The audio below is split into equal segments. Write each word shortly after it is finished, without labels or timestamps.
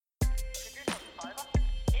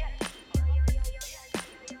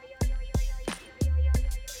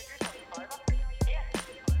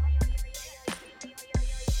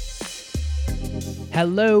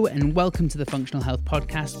Hello and welcome to the Functional Health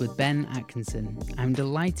Podcast with Ben Atkinson. I'm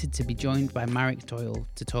delighted to be joined by Marek Doyle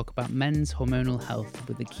to talk about men's hormonal health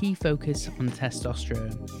with a key focus on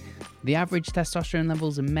testosterone. The average testosterone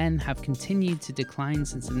levels in men have continued to decline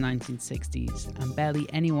since the 1960s, and barely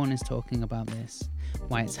anyone is talking about this,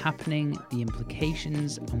 why it's happening, the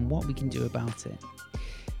implications, and what we can do about it.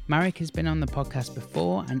 Marek has been on the podcast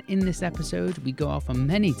before, and in this episode we go off on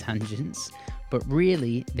many tangents, but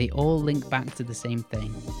really they all link back to the same thing,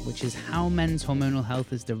 which is how men's hormonal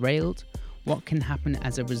health is derailed, what can happen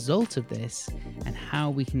as a result of this, and how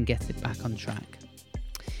we can get it back on track.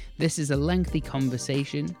 This is a lengthy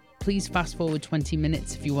conversation. Please fast forward 20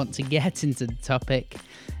 minutes if you want to get into the topic,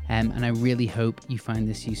 and I really hope you find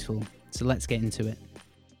this useful. So let's get into it.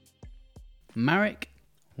 Marek,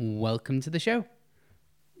 welcome to the show.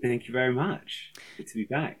 Thank you very much. Good to be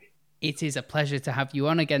back. It is a pleasure to have you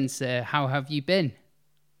on again, sir. How have you been?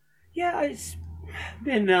 Yeah, it's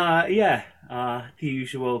been, the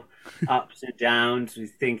usual ups and downs,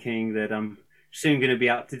 with thinking that I'm soon going to be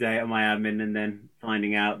up to date on my admin, and then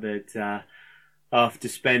finding out that after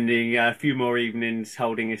spending a few more evenings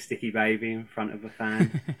holding a sticky baby in front of a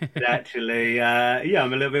fan, that actually,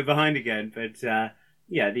 I'm a little bit behind again. But,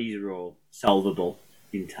 these are all solvable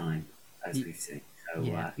in time, as we see.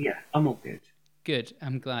 So, I'm all good. Good.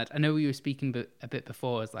 I'm glad. I know we were speaking a bit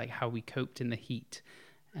before as like how we coped in the heat.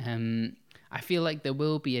 I feel like there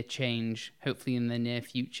will be a change, hopefully in the near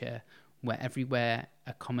future, where everywhere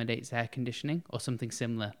accommodates air conditioning or something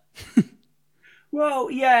similar. Well,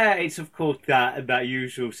 yeah, it's of course that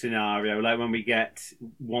usual scenario, like when we get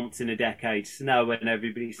once in a decade snow and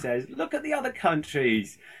everybody says, look at the other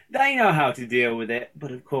countries, they know how to deal with it.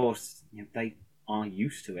 But of course, they are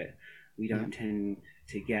used to it. We don't tend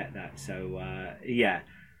to get that. So,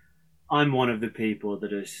 I'm one of the people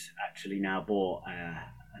that has actually now bought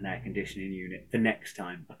an air conditioning unit for next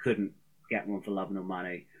time. I couldn't get one for love nor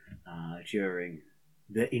money during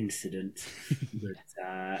the incident. But,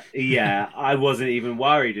 I wasn't even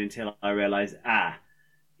worried until I realised,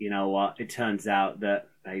 you know what? It turns out that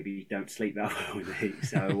babies don't sleep that well with the heat.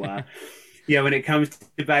 So, when it comes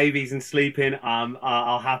to babies and sleeping,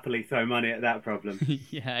 I'll happily throw money at that problem.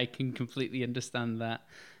 Yeah, I can completely understand that.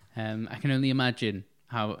 I can only imagine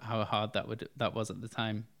how hard that was at the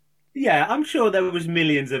time. Yeah, I'm sure there was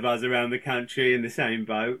millions of us around the country in the same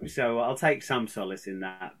boat, so I'll take some solace in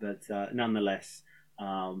that. But nonetheless,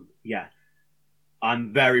 I'm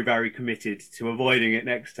very, very committed to avoiding it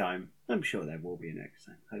next time. I'm sure there will be a next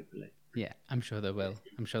time, hopefully. Yeah, I'm sure there will.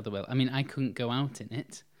 I mean, I couldn't go out in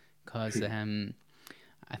it because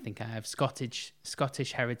I think I have Scottish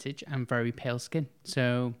heritage and very pale skin.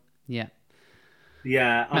 So, yeah.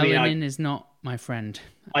 Yeah, melanin is not my friend.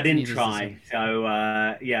 I didn't try. So,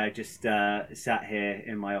 I just sat here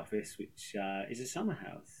in my office, which is a summer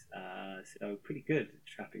house. So pretty good at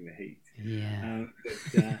trapping the heat.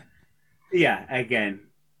 Yeah. Again,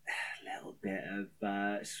 a little bit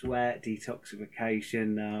of sweat,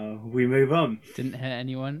 detoxification. We move on. Didn't hurt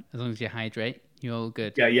anyone. As long as you hydrate, you're all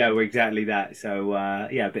good. Yeah, well, exactly that. So, a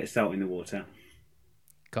bit of salt in the water.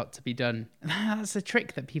 Got to be done. That's a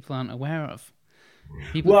trick that people aren't aware of.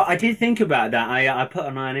 Well, I did think about that. I put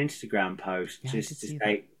on an Instagram post just to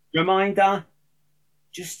say, reminder,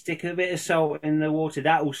 just stick a bit of salt in the water.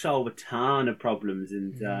 That will solve a ton of problems.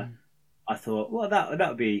 And I thought, well, that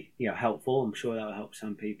would be helpful. I'm sure that will help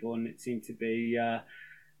some people. And it seemed to be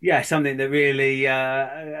something that really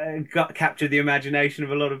captured the imagination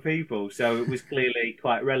of a lot of people. So it was clearly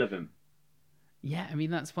quite relevant. Yeah, I mean,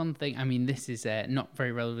 that's one thing. I mean, this is not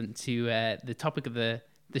very relevant to the topic of the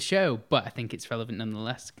show, but I think it's relevant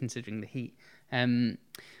nonetheless, considering the heat.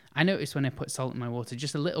 I noticed when I put salt in my water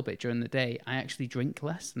just a little bit during the day, I actually drink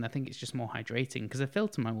less, and I think it's just more hydrating because I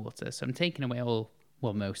filter my water, so I'm taking away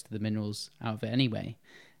most of the minerals out of it anyway.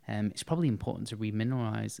 It's probably important to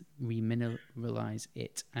remineralize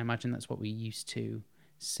it. I imagine that's what we used to.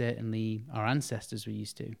 Certainly, our ancestors were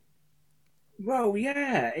used to. Well,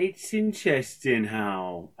 yeah, it's interesting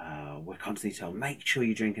how we're constantly told, make sure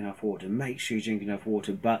you drink enough water,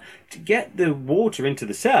 but to get the water into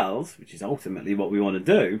the cells, which is ultimately what we want to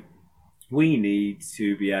do, we need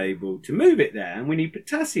to be able to move it there, and we need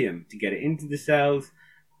potassium to get it into the cells,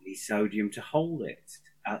 we need sodium to hold it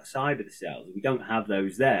outside of the cells. If we don't have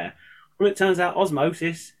those there, well, it turns out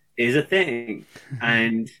osmosis is a thing,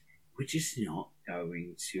 and we're just not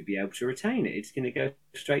going to be able to retain it. It's going to go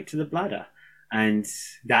straight to the bladder. And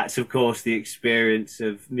that's, of course, the experience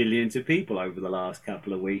of millions of people over the last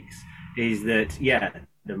couple of weeks, is that,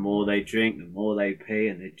 the more they drink, the more they pee,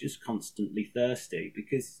 and they're just constantly thirsty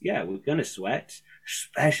because, we're going to sweat,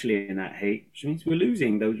 especially in that heat, which means we're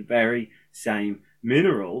losing those very same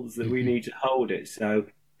minerals that we need to hold it. So,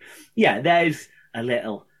 yeah, there's a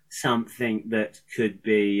little something that could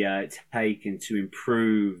be taken to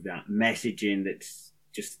improve that messaging that's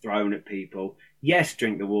just thrown at people. Yes,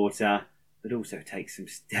 drink the water, but also take some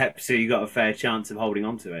steps so you got a fair chance of holding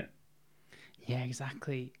on to it. Yeah,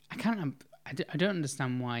 exactly. I don't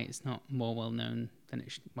understand why it's not more well known than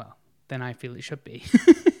I feel it should be.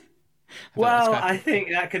 Well, I think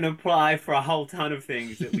that can apply for a whole ton of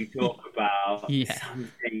things that we talk about. Yeah.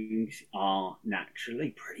 Some things are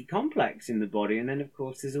naturally pretty complex in the body, and then of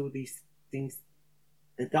course there's all these things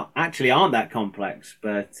that aren't that complex.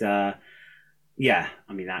 But yeah,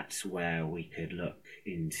 I mean that's where we could look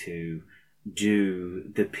into: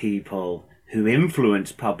 do the people who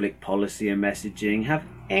influence public policy and messaging have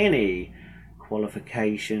any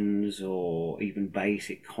qualifications or even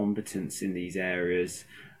basic competence in these areas?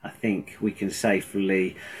 I think we can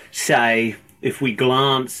safely say, if we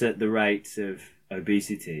glance at the rates of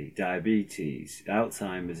obesity, diabetes,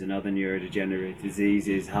 Alzheimer's and other neurodegenerative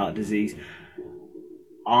diseases, heart disease,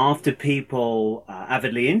 after people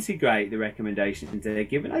avidly integrate the recommendations they're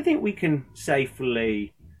given, I think we can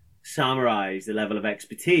safely summarize the level of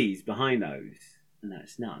expertise behind those, and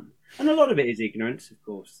that's none. And a lot of it is ignorance, of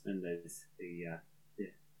course, and there's the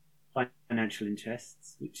financial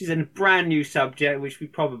interests, which is a brand new subject which we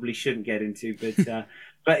probably shouldn't get into,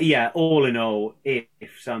 but yeah, all in all, if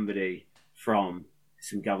somebody from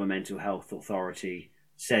some governmental health authority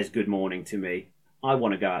says good morning to me, I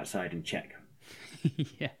want to go outside and check.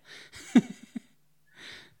 Yeah.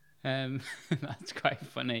 That's quite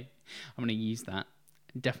funny. I'm going to use that.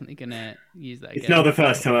 I'm definitely going to use that again. It's not the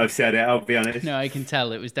first time I've said it, I'll be honest. No, I can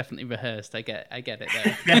tell it was definitely rehearsed. I get it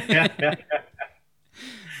though.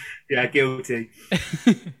 Yeah, guilty.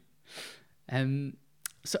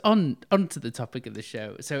 So on to the topic of the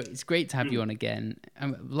show. So it's great to have you on again.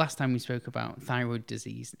 Last time we spoke about thyroid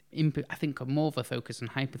disease, I think more of a focus on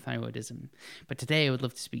hypothyroidism. But today I would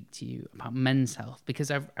love to speak to you about men's health, because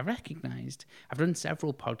I've recognised I've done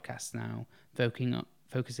several podcasts now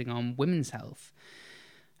focusing on women's health,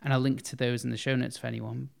 and I'll link to those in the show notes for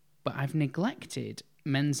anyone. But I've neglected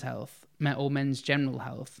men's health or men's general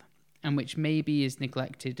health, and which maybe is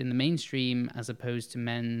neglected in the mainstream as opposed to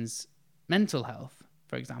men's mental health,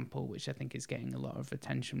 for example, which I think is getting a lot of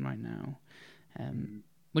attention right now.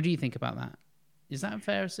 What do you think about that? Is that a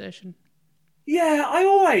fair assertion? Yeah, I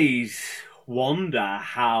always wonder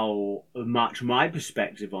how much my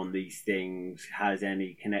perspective on these things has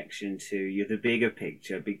any connection to the bigger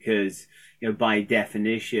picture, because by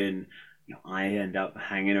definition, I end up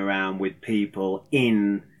hanging around with people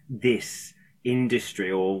in this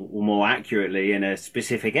industry, or more accurately in a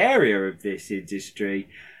specific area of this industry,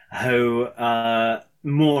 who are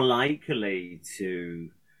more likely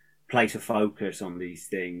to place a focus on these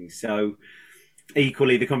things. So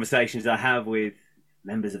equally, the conversations I have with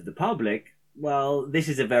members of the public, well, this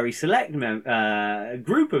is a very select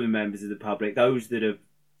group of the members of the public, those that have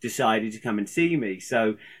decided to come and see me.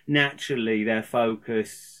 So naturally their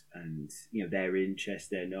focus and their interest,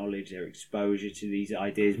 their knowledge, their exposure to these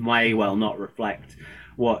ideas may well not reflect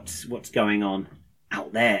what's going on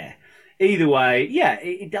out there. Either way, yeah,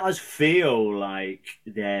 it does feel like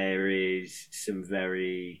there is some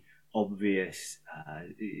very obvious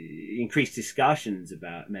increased discussions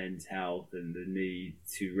about men's health and the need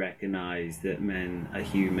to recognize that men are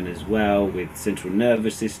human as well, with central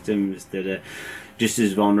nervous systems that are just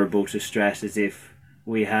as vulnerable to stress as if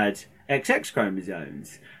we had XX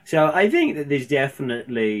chromosomes. So I think that there's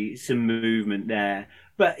definitely some movement there.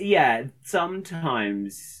 But yeah,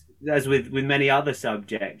 sometimes, as with many other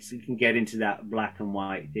subjects, you can get into that black and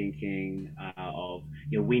white thinking of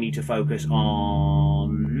we need to focus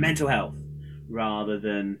on mental health rather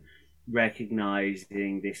than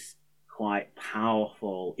recognizing this quite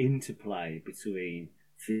powerful interplay between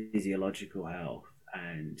physiological health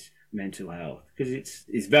and mental health, because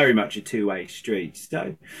it's very much a two-way street.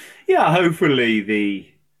 So yeah, hopefully the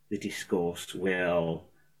discourse will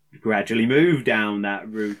gradually move down that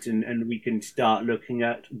route, and we can start looking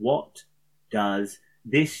at what does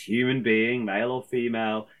this human being, male or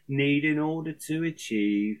female, need in order to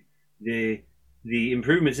achieve the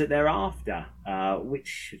improvements that they're after, which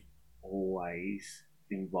should always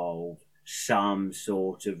involve some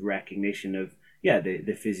sort of recognition of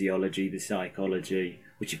the physiology, the psychology,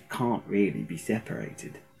 which can't really be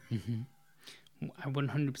separated. Mm-hmm. I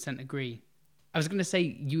 100% agree. I was going to say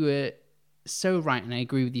you were so right, and I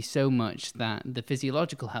agree with you so much that the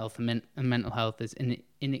physiological health and mental health is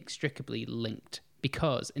inextricably linked,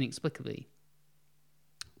 because inexplicably,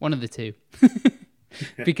 one of the two.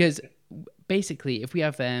 Because basically, if we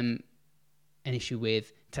have an issue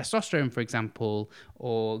with testosterone, for example,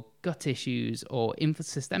 or gut issues or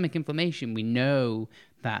systemic inflammation, we know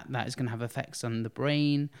that that is going to have effects on the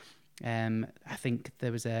brain. I think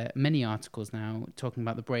there was many articles now talking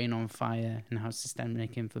about the brain on fire and how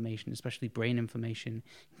systemic inflammation, especially brain inflammation,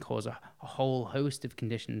 can cause a whole host of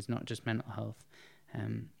conditions, not just mental health,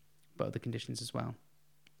 but other conditions as well.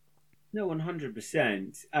 No,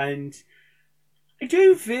 100%. And I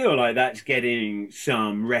do feel like that's getting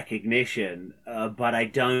some recognition, but I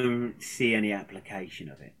don't see any application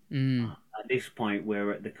of it. At this point,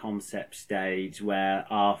 we're at the concept stage where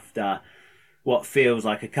after what feels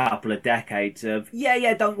like a couple of decades of,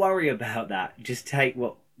 don't worry about that, just take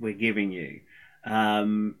what we're giving you.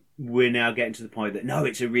 We're now getting to the point that, no,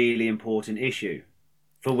 it's a really important issue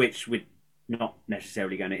for which we're not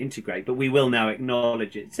necessarily going to integrate, but we will now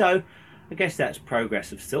acknowledge it. So I guess that's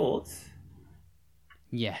progress of sorts.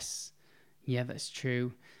 Yes. Yeah, that's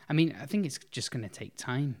true. I mean, I think it's just going to take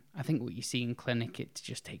time. I think what you see in clinic, it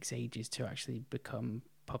just takes ages to actually become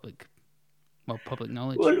public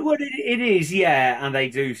knowledge. Well, it is, yeah. And they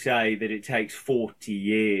do say that it takes 40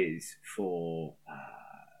 years for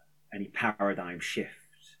any paradigm shift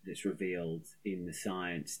that's revealed in the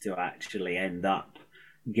science to actually end up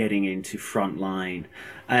getting into frontline.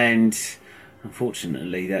 And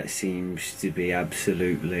unfortunately, that seems to be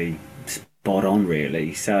absolutely spot on,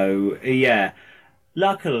 really. So, yeah,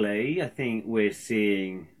 luckily, I think we're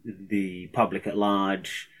seeing the public at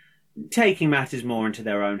large taking matters more into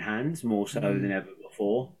their own hands, more so than ever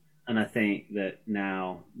before. And I think that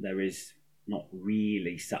now there is not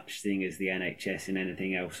really such thing as the NHS and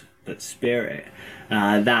anything else but spirit.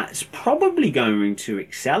 That's probably going to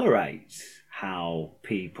accelerate how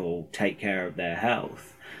people take care of their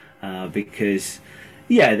health, because,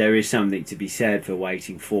 yeah, there is something to be said for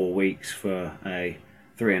waiting 4 weeks for a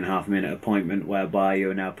 3.5-minute appointment whereby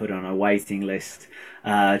you're now put on a waiting list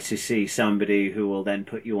to see somebody who will then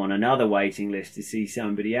put you on another waiting list to see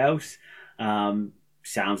somebody else.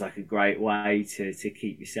 Sounds like a great way to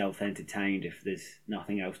keep yourself entertained if there's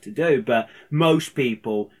nothing else to do. But most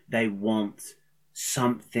people, they want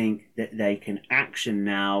something that they can action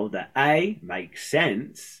now that A, makes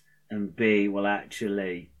sense, and B, will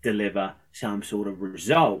actually deliver some sort of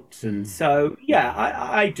results. And so, yeah,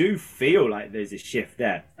 I do feel like there's a shift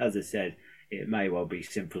there. As I said, it may well be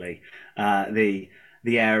simply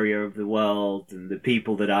the area of the world and the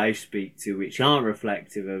people that I speak to which aren't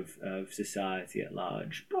reflective of society at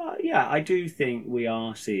large. But yeah, I do think we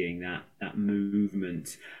are seeing that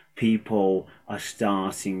movement. People are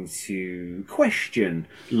starting to question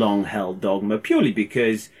long-held dogma purely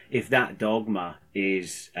because if that dogma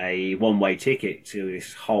is a one-way ticket to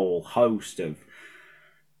this whole host of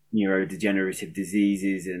neurodegenerative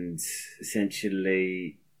diseases and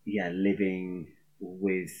essentially, living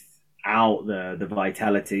without the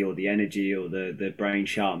vitality or the energy or the brain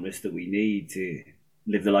sharpness that we need to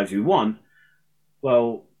live the lives we want,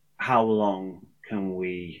 well, how long can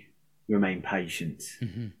we remain patient?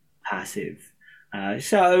 Passive.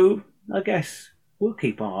 So I guess we'll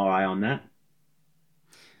keep our eye on that.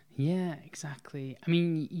 Yeah, exactly. I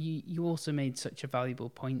mean, you also made such a valuable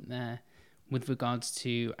point there with regards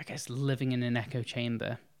to, I guess, living in an echo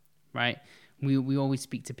chamber, right? We always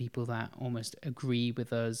speak to people that almost agree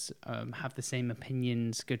with us, have the same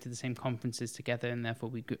opinions, go to the same conferences together, and therefore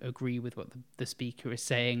we agree with what the speaker is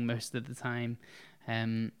saying most of the time.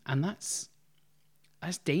 And that's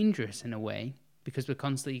dangerous in a way, because we're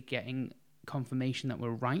constantly getting confirmation that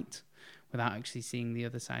we're right without actually seeing the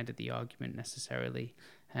other side of the argument necessarily.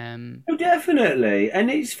 Oh, definitely. And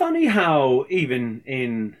it's funny how even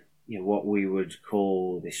in what we would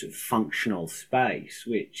call this sort of functional space,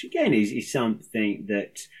 which again is something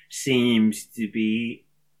that seems to be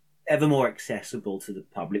ever more accessible to the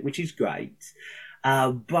public, which is great,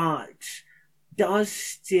 but does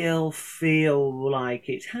still feel like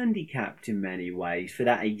it's handicapped in many ways for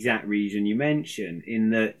that exact reason you mentioned,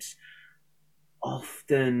 in that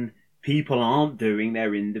often people aren't doing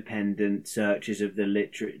their independent searches of the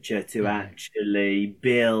literature to actually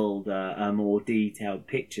build a more detailed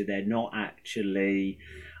picture. They're not actually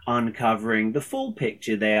uncovering the full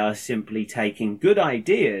picture. They are simply taking good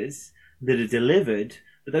ideas that are delivered,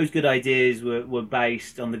 but those good ideas were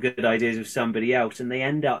based on the good ideas of somebody else, and they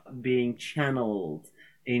end up being channeled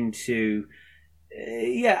into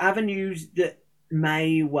avenues that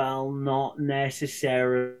may well not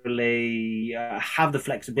necessarily have the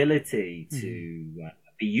flexibility to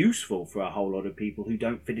be useful for a whole lot of people who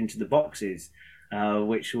don't fit into the boxes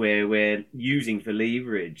which we're using for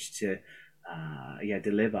leverage to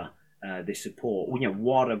deliver this support.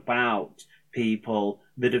 What about people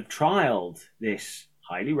that have trialed this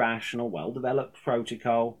highly rational, well-developed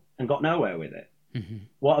protocol and got nowhere with it. Mm-hmm.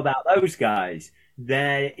 What about those guys?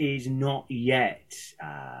 There is not yet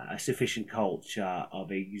a sufficient culture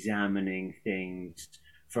of examining things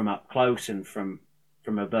from up close and from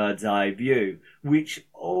a bird's eye view, which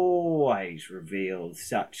always reveals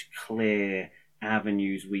such clear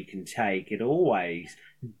avenues we can take. It always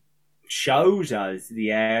shows us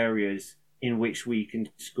the areas in which we can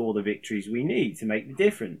score the victories we need to make the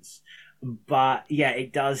difference. But yeah,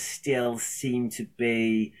 it does still seem to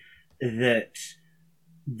be that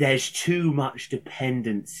there's too much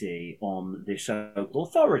dependency on the so-called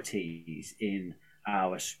authorities in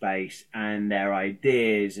our space and their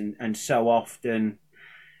ideas, and so often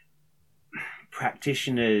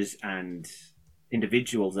practitioners and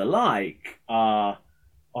individuals alike are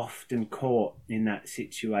often caught in that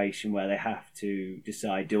situation where they have to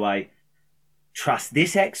decide, do I trust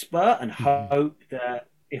this expert and hope that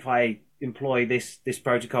if I employ this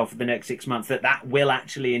protocol for the next 6 months that will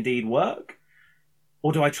actually indeed work?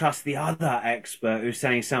 Or do I trust the other expert who's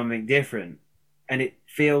saying something different? And it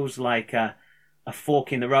feels like a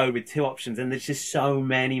fork in the road with two options, and there's just so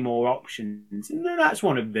many more options. And that's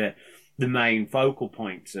one of the main focal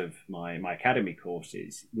points of my academy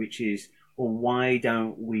courses, which is, well, why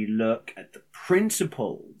don't we look at the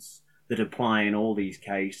principles that apply in all these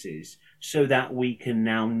cases so that we can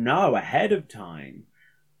now know ahead of time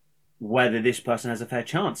whether this person has a fair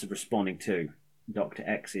chance of responding to Dr.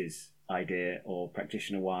 X's idea or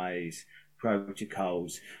practitioner Y's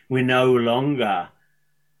protocols. We're no longer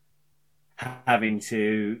having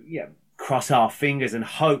to cross our fingers and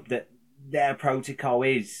hope that their protocol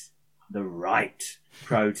is the right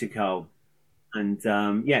protocol. And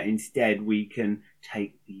instead we can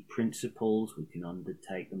take the principles, we can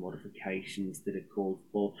undertake the modifications that are called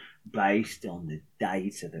for based on the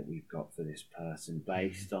data that we've got for this person,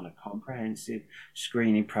 based on a comprehensive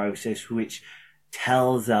screening process which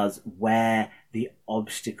tells us where the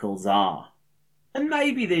obstacles are. And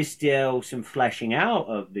maybe there's still some fleshing out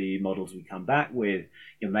of the models we come back with.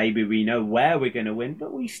 Maybe we know where we're going to win,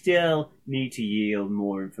 but we still need to yield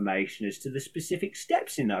more information as to the specific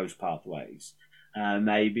steps in those pathways.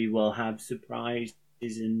 Maybe we'll have surprises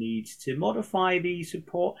and needs to modify the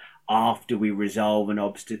support after we resolve an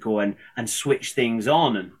obstacle and switch things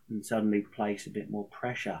on and suddenly place a bit more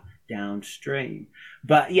pressure downstream.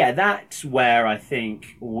 But yeah, that's where I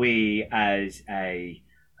think we as a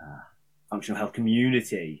functional health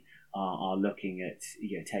community are looking at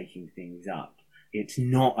taking things up. It's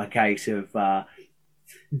not a case of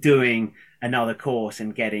doing another course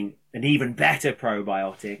and getting an even better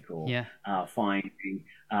probiotic or finding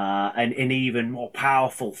an even more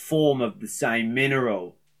powerful form of the same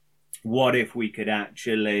mineral. What if we could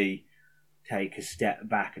actually take a step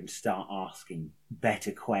back and start asking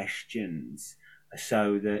better questions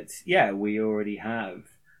so that we already have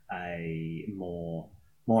a more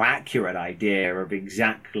accurate idea of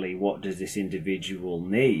exactly what does this individual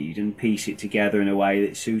need and piece it together in a way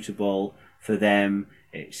that's suitable for them.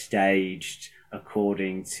 It's staged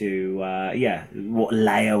according to what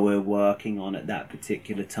layer we're working on at that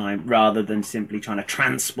particular time, rather than simply trying to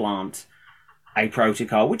transplant a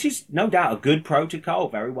protocol, which is no doubt a good protocol,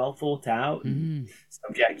 very well thought out,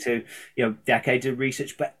 subject to decades of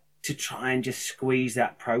research, but to try and just squeeze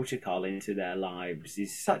that protocol into their lives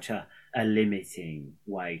is such a limiting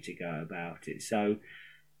way to go about it. So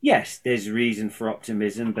yes, there's reason for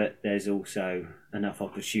optimism, but there's also enough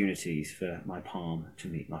opportunities for my palm to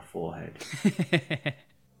meet my forehead.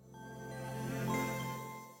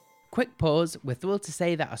 Quick pause. We're thrilled to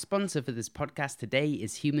say that our sponsor for this podcast today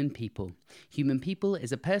is Human People. Human People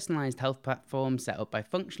is a personalised health platform set up by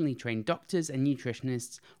functionally trained doctors and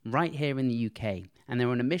nutritionists right here in the UK, and they're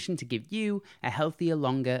on a mission to give you a healthier,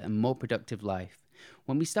 longer and more productive life.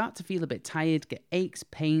 When we start to feel a bit tired, get aches,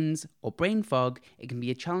 pains, or brain fog, it can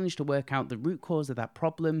be a challenge to work out the root cause of that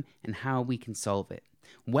problem and how we can solve it.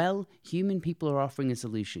 Well, Human People are offering a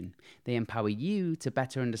solution. They empower you to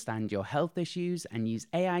better understand your health issues and use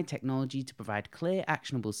AI technology to provide clear,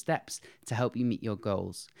 actionable steps to help you meet your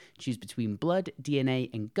goals. Choose between blood, DNA,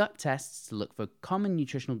 and gut tests to look for common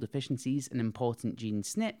nutritional deficiencies and important gene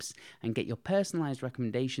SNPs, and get your personalized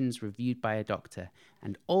recommendations reviewed by a doctor,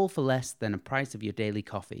 and all for less than a price of your daily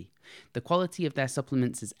coffee. The quality of their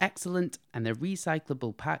supplements is excellent, and their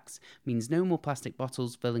recyclable packs means no more plastic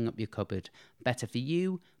bottles filling up your cupboard. Better for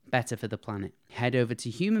you, better for the planet. Head over to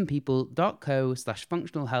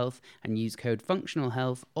humanpeople.co/functionalhealth and use code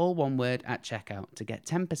functionalhealth, all one word, at checkout to get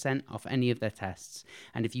 10% off any of their tests.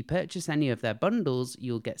 And if you purchase any of their bundles,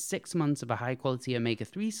 you'll get 6 months of a high-quality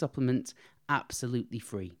omega-3 supplement absolutely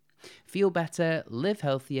free. Feel better, live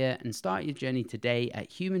healthier, and start your journey today at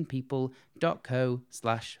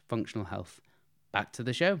humanpeople.co/functional health. Back to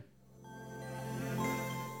the show.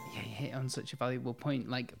 Yeah, you hit on such a valuable point.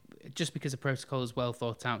 Like, just because a protocol is well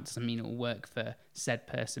thought out doesn't mean it will work for said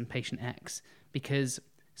person, patient X, because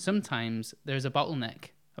sometimes there's a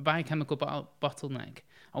bottleneck, a biochemical bottleneck.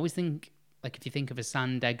 I always think, like, if you think of a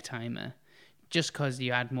sand egg timer, just because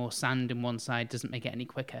you add more sand in one side doesn't make it any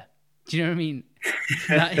quicker. Do you know what I mean?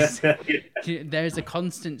 That is, there's a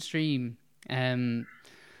constant stream.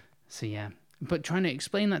 So yeah, but trying to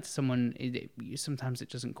explain that to someone, sometimes it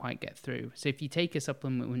doesn't quite get through. So if you take a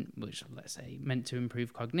supplement which, let's say, meant to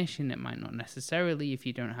improve cognition, it might not necessarily, if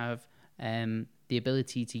you don't have the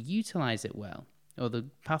ability to utilize it well, or the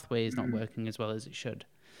pathway is not working as well as it should,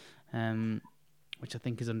 which I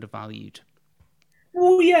think is undervalued.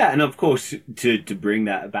 Well, yeah, and of course, to bring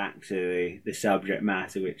that back to the subject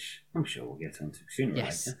matter, which I'm sure we'll get onto sooner or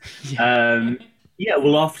later. Yeah,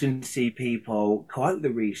 we'll often see people quote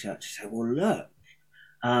the research and say, well, look,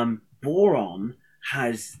 boron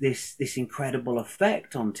has this incredible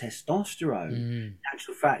effect on testosterone. In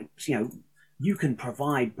actual fact, you can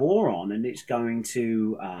provide boron and it's going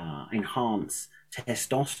to enhance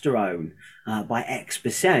testosterone by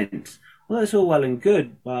X%. Well, that's all well and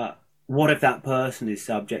good, but what if that person is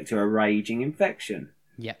subject to a raging infection?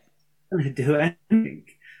 Yeah. Not going to do anything.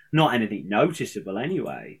 Not anything noticeable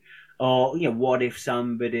anyway. Or, what if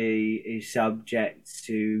somebody is subject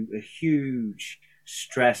to a huge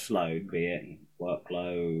stress load, be it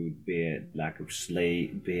workload, be it lack of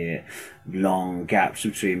sleep, be it long gaps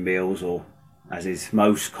between meals, or, as is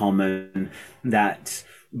most common, that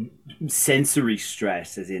sensory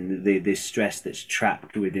stress, as in the stress that's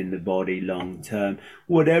trapped within the body long term,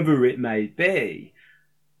 whatever it may be.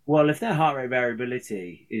 Well, if their heart rate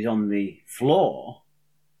variability is on the floor,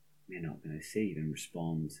 you're not going to see them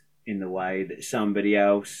respond in the way that somebody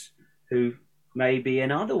else who may be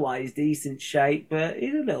in otherwise decent shape but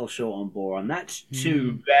is a little short on boron. That's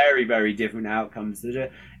two very, very different outcomes that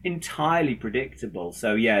are entirely predictable.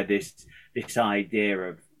 So yeah, this idea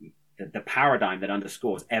of the paradigm that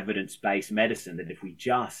underscores evidence-based medicine, that if we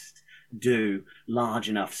just do large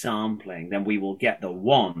enough sampling, then we will get the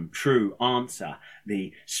one true answer,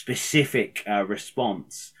 the specific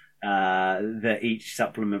response that each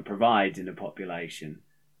supplement provides in a population.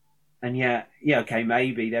 And yeah, okay,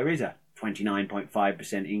 maybe there is a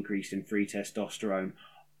 29.5% increase in free testosterone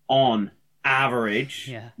on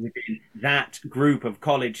average within that group of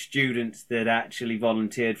college students that actually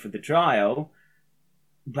volunteered for the trial.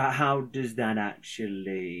 But how does that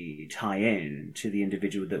actually tie in to the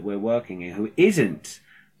individual that we're working in, who isn't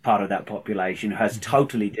part of that population, who has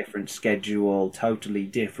totally different schedule, totally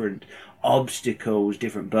different obstacles,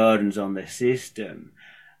 different burdens on their system?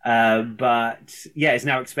 But yeah, is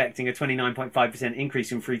now expecting a 29.5%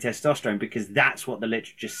 increase in free testosterone because that's what the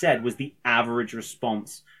literature said was the average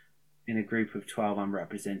response in a group of 12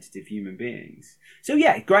 unrepresentative human beings. So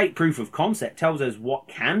yeah, great proof of concept, tells us what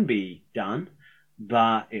can be done,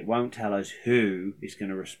 but it won't tell us who is going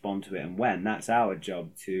to respond to it and when. That's our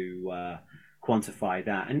job to quantify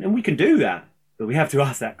that. And we can do that, but we have to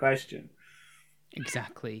ask that question.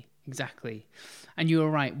 Exactly. And you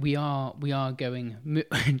were right. We are going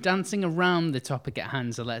dancing around the topic at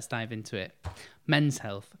hand, so let's dive into it. Men's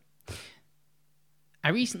health. I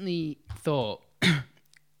recently thought,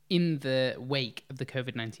 in the wake of the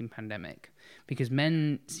COVID-19 pandemic, because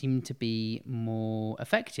men seem to be more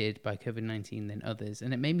affected by COVID-19 than others,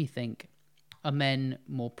 and it made me think, are men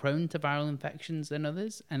more prone to viral infections than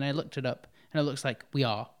others? And I looked it up, and it looks like we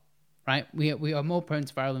are. Right, we are more prone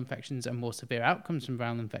to viral infections and more severe outcomes from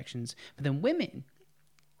viral infections. But then women,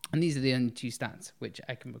 and these are the only two stats which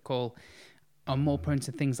I can recall, are more prone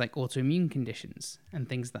to things like autoimmune conditions and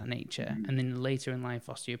things of that nature. And then later in life,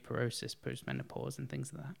 osteoporosis, postmenopause, and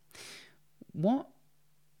things like that. What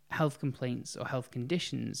health complaints or health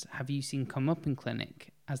conditions have you seen come up in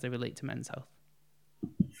clinic as they relate to men's health?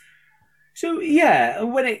 So yeah,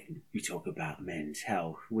 when we talk about men's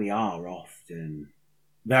health, we are often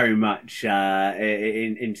very much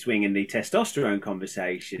in swinging the testosterone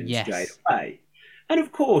conversation straight away. And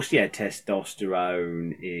of course,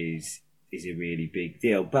 testosterone is a really big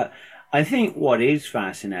deal. But I think what is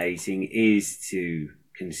fascinating is to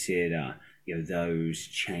consider those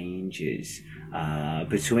changes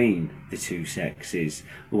between the two sexes,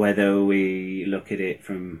 whether we look at it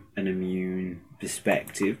from an immune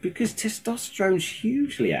perspective, because testosterone is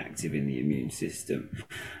hugely active in the immune system.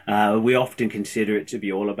 We often consider it to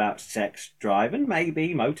be all about sex drive and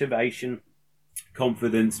maybe motivation,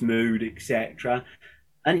 confidence, mood, etc.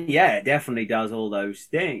 And yeah, it definitely does all those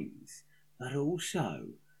things. But also,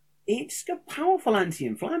 it's a powerful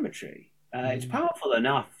anti-inflammatory. It's powerful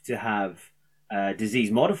enough to have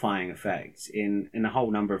disease-modifying effects in a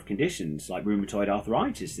whole number of conditions, like rheumatoid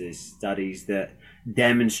arthritis. There's studies that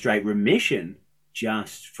demonstrate remission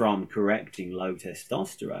just from correcting low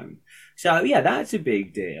testosterone. So, yeah, that's a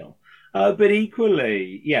big deal. But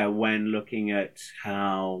equally, yeah, when looking at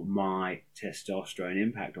how might testosterone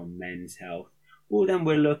impact on men's health, well, then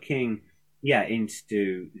we're looking,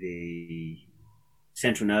 into the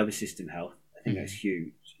central nervous system health. I think that's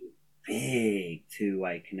huge. Big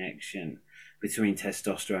two-way connection between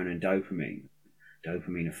testosterone and dopamine.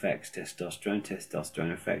 Dopamine affects testosterone,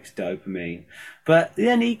 testosterone affects dopamine. But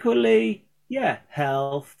then equally,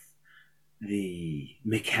 health, the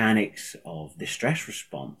mechanics of the stress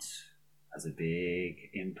response has a big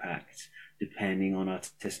impact depending on our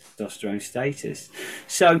testosterone status.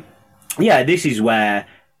 So, this is where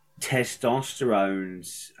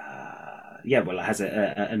testosterone's, it has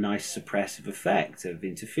a nice suppressive effect of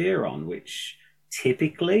interferon, which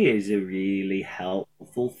typically is a really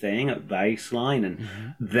helpful thing at baseline and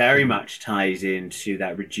very much ties into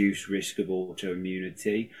that reduced risk of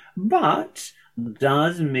autoimmunity, but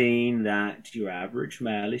does mean that your average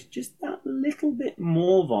male is just that little bit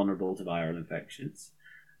more vulnerable to viral infections.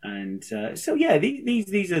 And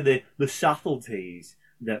these are the subtleties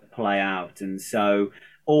that play out. And so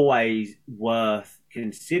always worth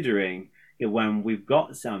considering when we've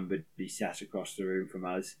got somebody sat across the room from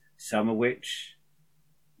us, some of which,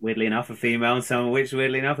 weirdly enough, are female, and some of which,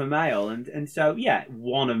 weirdly enough, are male. And so,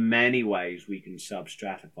 one of many ways we can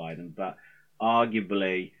substratify them, but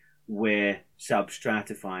arguably we're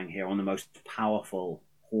substratifying here on the most powerful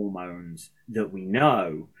hormones that we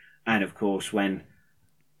know. And of course, when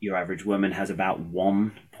your average woman has about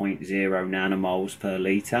 1.0 nanomoles per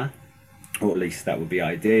litre, or at least that would be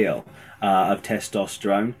ideal, of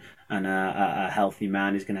testosterone, and a healthy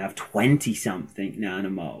man is going to have 20-something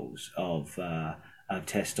nanomoles of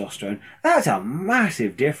testosterone. That's a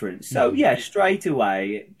massive difference. So, straight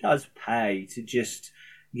away, it does pay to just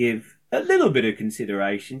give a little bit of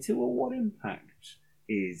consideration to, well, what impact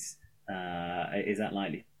is that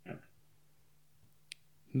likely to have?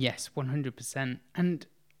 Yes, 100%. And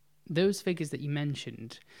those figures that you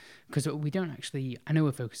mentioned, because we don't actually, I know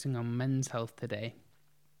we're focusing on men's health today,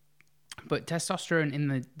 but testosterone in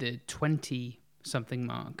the 20-something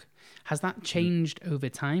mark, has that changed over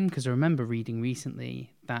time? Because I remember reading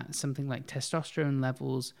recently that something like testosterone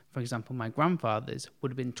levels, for example, my grandfather's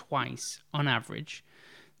would have been twice on average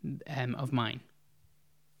of mine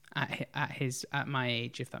at my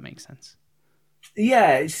age, if that makes sense.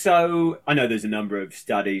 Yeah, so I know there's a number of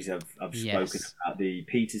studies I've spoken about the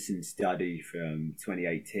Peterson study from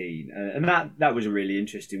 2018, and that was a really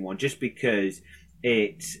interesting one, just because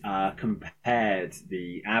it compared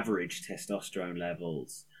the average testosterone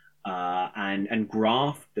levels and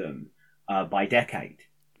graphed them by decade,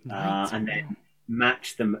 and then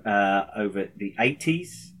matched them over the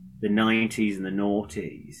 80s, the 90s, and the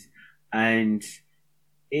noughties, and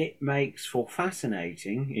it makes for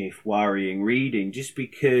fascinating, if worrying, reading, just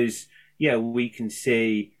because, we can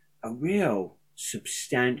see a real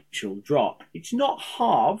substantial drop. It's not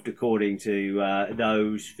halved according to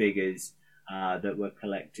those figures that were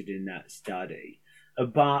collected in that study.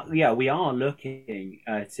 But, we are looking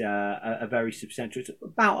at a very substantial,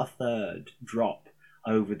 about a third drop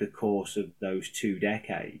over the course of those 2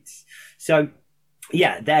 decades. So,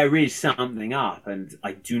 there is something up, and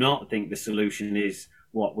I do not think the solution is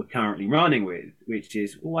what we're currently running with, which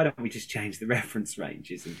is, well, why don't we just change the reference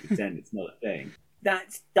ranges and pretend it's not a thing?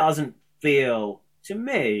 That doesn't feel, to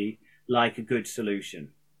me, like a good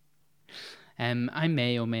solution. I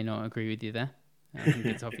may or may not agree with you there. I think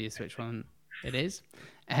it's obvious which one it is.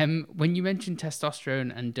 When you mentioned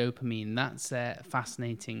testosterone and dopamine, that's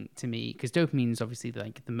fascinating to me, because dopamine is obviously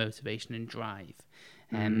like the motivation and drive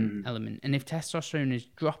element. And if testosterone is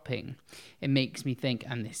dropping, it makes me think,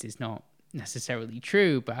 and this is not necessarily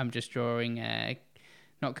true, but I'm just drawing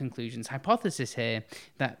not conclusions, hypothesis here,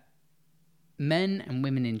 that men and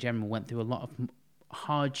women in general went through a lot of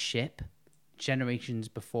hardship generations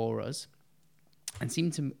before us and seem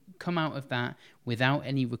to come out of that without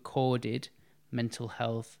any recorded mental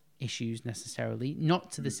health issues necessarily,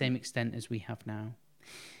 not to the same extent as we have now.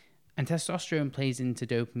 And testosterone plays into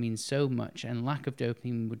dopamine so much, and lack of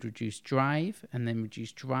dopamine would reduce drive, and then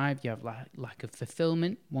reduce drive, you have lack of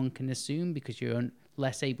fulfillment, one can assume, because you're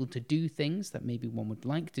less able to do things that maybe one would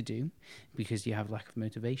like to do because you have lack of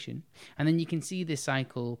motivation. And then you can see this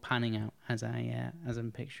cycle panning out as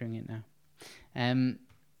I'm picturing it now.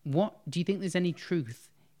 What do you think there's any truth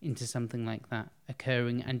into something like that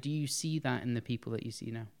occurring, and do you see that in the people that you see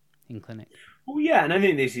now in clinic. Well, yeah, and I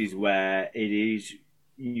think this is where it is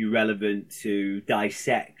relevant to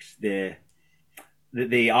dissect the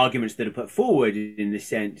arguments that are put forward, in the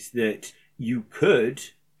sense that you could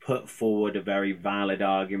put forward a very valid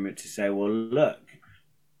argument to say, well, look,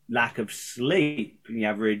 lack of sleep, the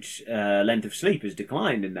average length of sleep has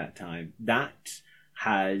declined in that time. That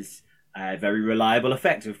has a very reliable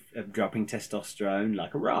effect of dropping testosterone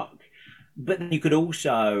like a rock. But then you could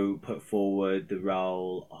also put forward the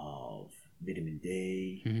role of vitamin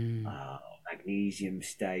D, magnesium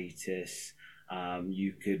status.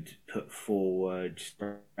 You could put forward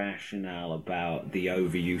rationale about the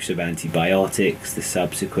overuse of antibiotics, the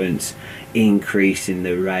subsequent increase in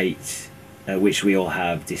the rate at which we all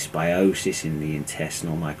have dysbiosis in the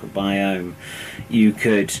intestinal microbiome. You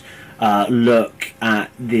could look at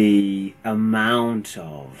the amount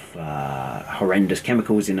of horrendous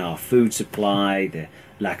chemicals in our food supply, the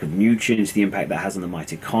lack of nutrients, the impact that has on the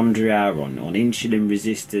mitochondria, on insulin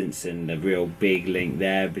resistance, and a real big link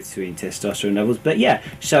there between testosterone levels. But yeah,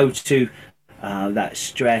 so to that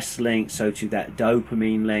stress link, so to that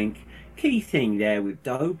dopamine link. Key thing there with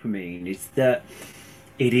dopamine is that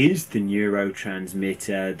it is the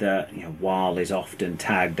neurotransmitter that, while is often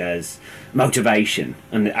tagged as motivation,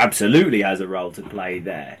 and it absolutely has a role to play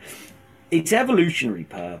there, its evolutionary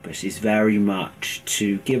purpose is very much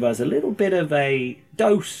to give us a little bit of a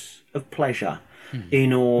dose of pleasure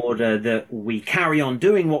in order that we carry on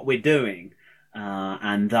doing what we're doing,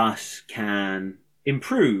 and thus can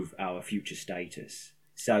improve our future status.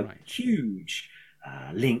 So huge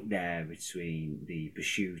link there between the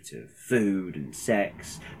pursuit of food and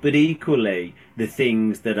sex, but equally the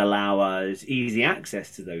things that allow us easy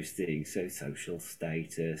access to those things, so social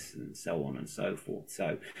status and so on and so forth.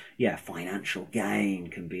 So yeah, financial gain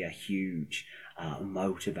can be a huge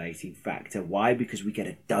motivating factor. Why? Because we get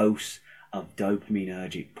a dose of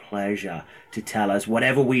dopaminergic pleasure to tell us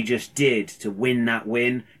whatever we just did to win that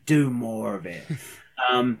win, do more of it.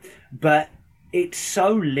 But it's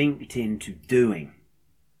so linked into doing.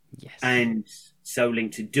 Yes. And so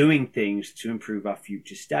linked to doing things to improve our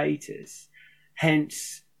future status.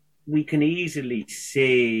 Hence, we can easily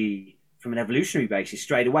see from an evolutionary basis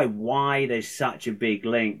straight away why there's such a big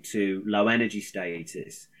link to low energy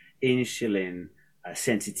status, insulin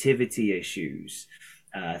sensitivity issues,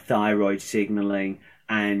 thyroid signaling,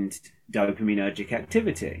 and dopaminergic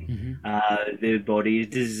activity. The body is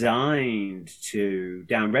designed to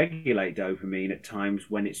downregulate dopamine at times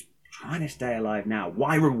when it's trying to stay alive now.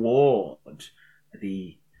 Why reward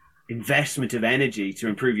the investment of energy to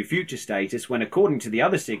improve your future status when, according to the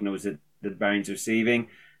other signals that the brain's receiving,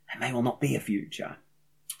 there may well not be a future?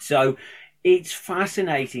 So it's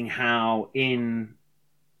fascinating how in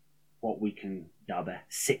what we can dub a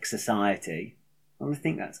sick society, and I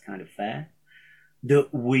think that's kind of fair,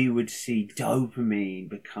 that we would see dopamine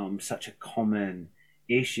become such a common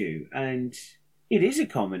issue. And it is a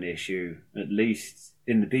common issue, at least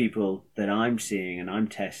in the people that I'm seeing and I'm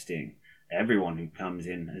testing. Everyone who comes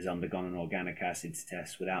in has undergone an organic acids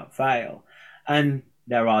test without fail. And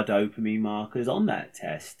there are dopamine markers on that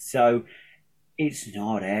test. So it's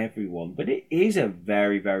not everyone, but it is a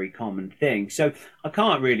very, very common thing. So I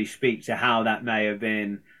can't really speak to how that may have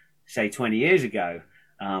been, say, 20 years ago,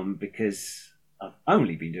 because I've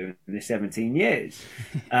only been doing this 17 years.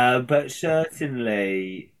 But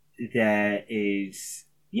certainly there is,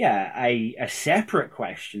 a separate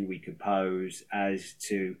question we could pose as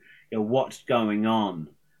to what's going on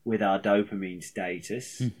with our dopamine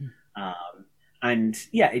status. And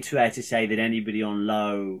it's fair to say that anybody on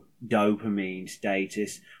low dopamine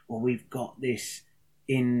status, well, we've got this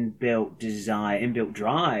inbuilt desire, inbuilt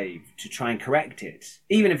drive to try and correct it,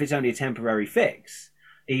 even if it's only a temporary fix,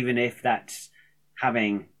 even if that's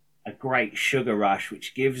having a great sugar rush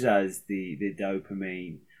which gives us the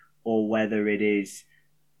dopamine, or whether it is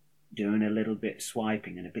doing a little bit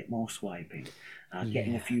swiping and a bit more swiping,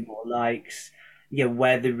 getting a few more likes,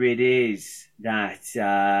 whether it is that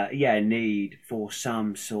need for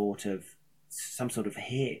some sort of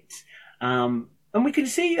hit, and we can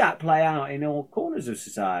see that play out in all corners of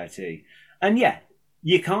society. And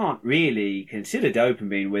you can't really consider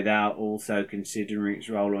dopamine without also considering its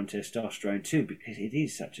role on testosterone too, because it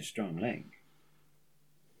is such a strong link.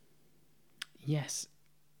 Yes.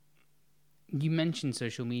 You mentioned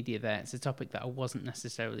social media there. It's a topic that I wasn't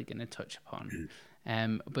necessarily going to touch upon,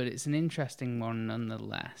 but it's an interesting one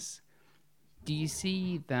nonetheless. Do you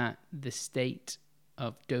see that the state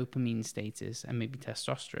of dopamine status and maybe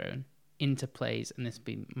testosterone interplays, and this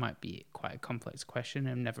might be quite a complex question,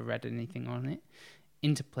 I've never read anything on it,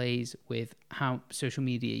 interplays with how social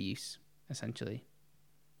media use, essentially?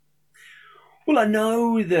 Well, I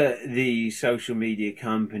know that the social media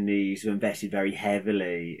companies have invested very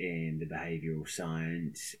heavily in the behavioral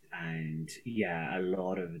science, and yeah, a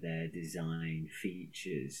lot of their design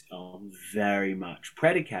features are very much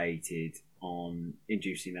predicated on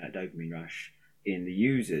inducing that dopamine rush in the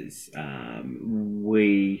users.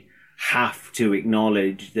 We have to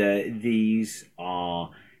acknowledge that these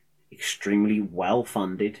are extremely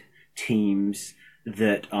well-funded teams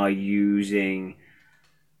that are using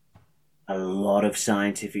a lot of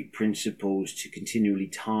scientific principles to continually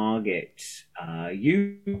target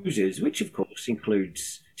users, which of course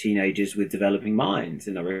includes teenagers with developing minds.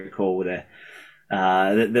 And I recall the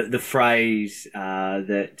phrase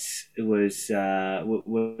that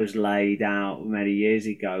was laid out many years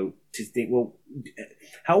ago to think, well,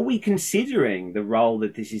 how are we considering the role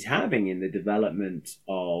that this is having in the development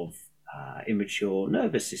of immature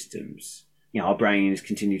nervous systems? Our brains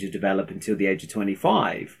continue to develop until the age of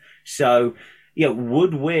 25. So,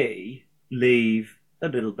 would we leave a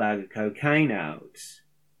little bag of cocaine out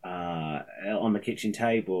on the kitchen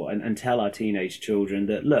table and tell our teenage children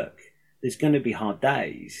that, look, there's going to be hard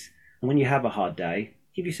days. And when you have a hard day,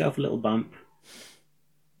 give yourself a little bump,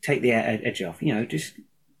 take the edge off, just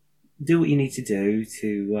do what you need to do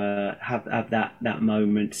to have that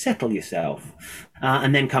moment, settle yourself,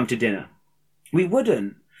 and then come to dinner. We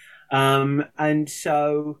wouldn't. And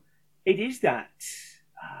so it is that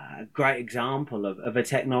great example of a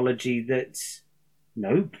technology that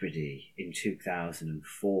nobody in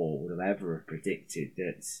 2004 would have ever predicted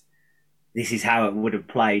that this is how it would have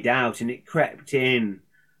played out. And it crept in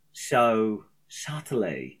so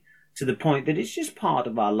subtly to the point that it's just part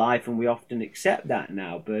of our life, and we often accept that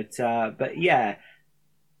now. But yeah,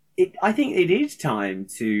 I think it is time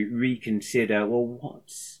to reconsider, well,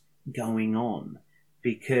 what's going on?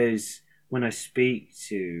 Because when I speak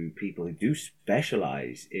to people who do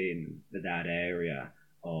specialize in that area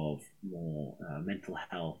of more mental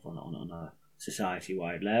health on a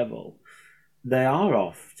society-wide level, they are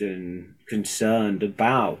often concerned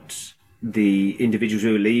about the individuals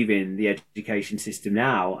who are leaving the education system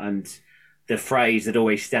now. And the phrase that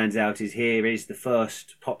always stands out is, here is the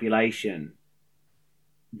first population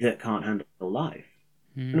that can't handle life.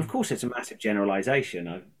 And of course, it's a massive generalization.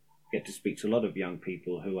 I get to speak to a lot of young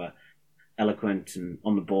people who are eloquent and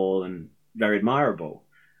on the ball and very admirable.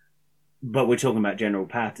 But we're talking about general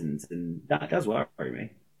patterns, and that does worry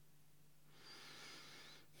me.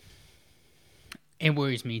 It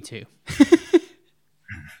worries me too.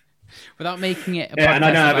 Without making it and I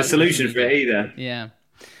don't have a solution for it either. Yeah.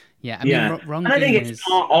 I mean, wrong. And I think it's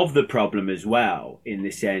part of the problem as well, in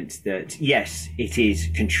the sense that, yes, it is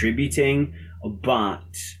contributing,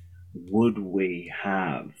 but would we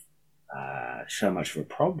have so much of a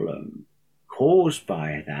problem caused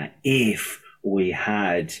by that if we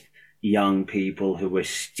had young people who were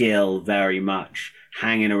still very much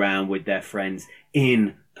hanging around with their friends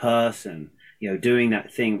in person, doing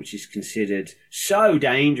that thing which is considered so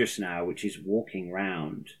dangerous now, which is walking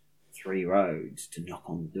around 3 roads to knock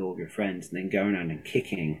on the door of your friends and then going around and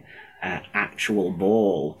kicking actual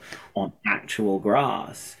ball on actual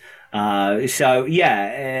grass. It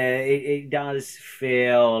does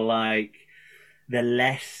feel like the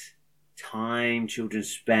less time children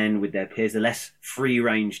spend with their peers, the less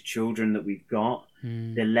free-range children that we've got,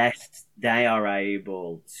 the less they are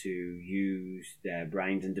able to use their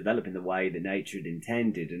brains and develop in the way that nature had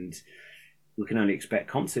intended. And we can only expect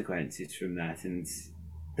consequences from that. And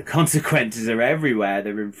the consequences are everywhere.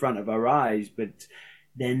 They're in front of our eyes, but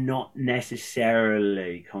they're not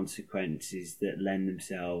necessarily consequences that lend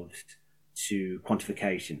themselves to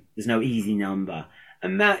quantification. There's no easy number.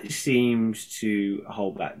 And that seems to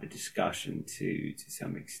hold back the discussion to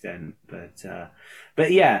some extent.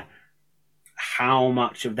 But yeah, how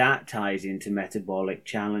much of that ties into metabolic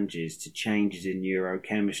challenges, to changes in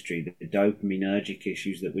neurochemistry, the dopaminergic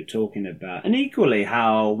issues that we're talking about, and equally,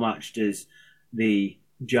 how much does the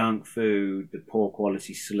junk food, the poor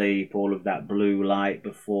quality sleep, all of that blue light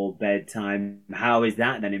before bedtime, how is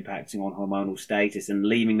that then impacting on hormonal status and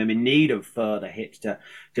leaving them in need of further hits to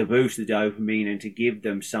boost the dopamine and to give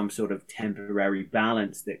them some sort of temporary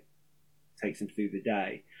balance that takes them through the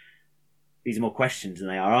day? These are more questions than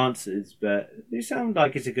they are answers, but they sound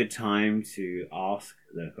like it's a good time to ask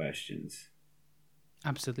the questions.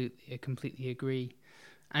 Absolutely, I completely agree.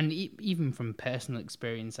 And even from personal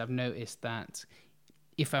experience, I've noticed that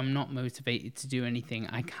if I'm not motivated to do anything,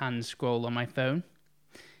 I can scroll on my phone.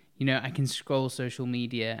 I can scroll social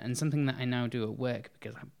media, and something that I now do at work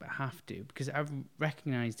because I have to, because I've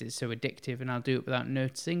recognized it's so addictive, and I'll do it without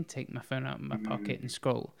noticing, take my phone out of my pocket and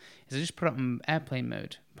scroll, is I just put it on airplane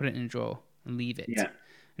mode, put it in a drawer and leave it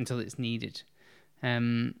until it's needed.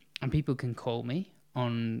 And people can call me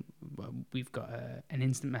on, we've got an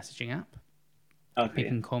instant messaging app. Okay. People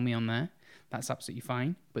can call me on there. That's absolutely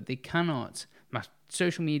fine. But they cannot, my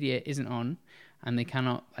social media isn't on, and they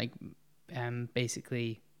cannot,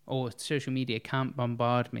 basically, or social media can't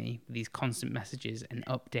bombard me with these constant messages and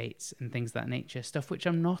updates and things of that nature, stuff which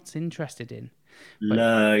I'm not interested in. But,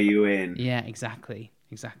 lure you in. Yeah, exactly.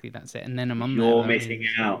 That's it. And then I'm on there. You're missing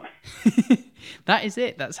out. That is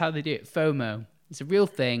it. That's how they do it. FOMO. It's a real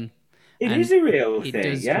thing. It is a real thing. It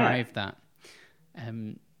does drive that.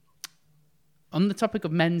 On the topic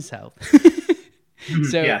of men's health,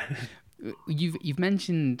 so you've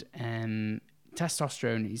mentioned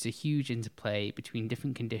testosterone is a huge interplay between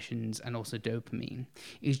different conditions and also dopamine.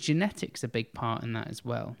 Is genetics a big part in that as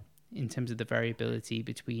well, in terms of the variability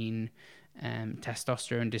between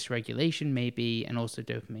testosterone dysregulation maybe and also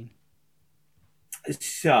dopamine?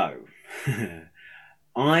 So,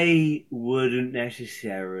 I wouldn't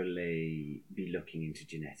necessarily be looking into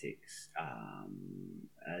genetics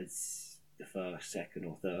as the first, second,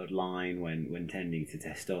 or third line when tending to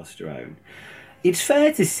testosterone. It's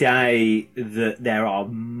fair to say that there are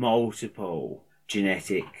multiple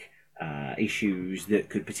genetic issues that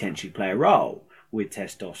could potentially play a role with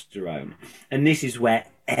testosterone. And this is where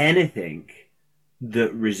anything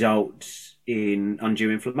that results in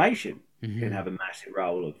undue inflammation can have a massive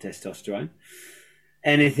role of testosterone.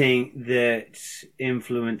 Anything that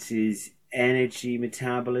influences energy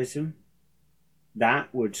metabolism,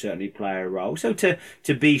 that would certainly play a role. So to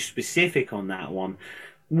be specific on that one,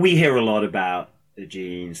 we hear a lot about the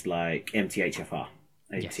genes like MTHFR.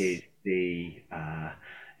 It is the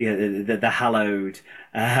hallowed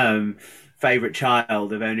favorite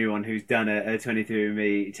child of anyone who's done a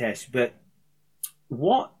 23andMe test. But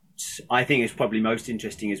what I think is probably most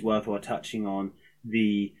interesting is worthwhile touching on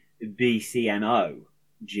the BCMO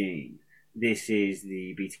gene. This is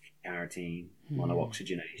the beta-carotene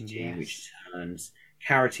monooxygenase gene, which turns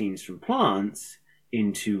carotenes from plants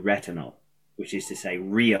into retinol, which is to say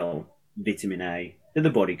real vitamin A that the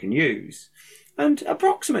body can use. And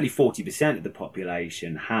approximately 40% of the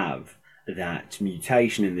population have that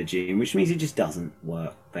mutation in the gene, which means it just doesn't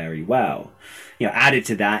work very well. Added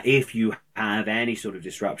to that, if you have any sort of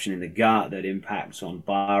disruption in the gut that impacts on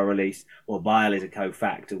bile release, or bile is a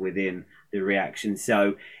cofactor within the reaction.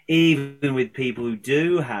 So even with people who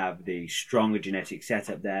do have the stronger genetic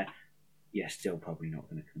setup there, you're still probably not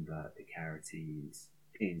going to convert the carotenes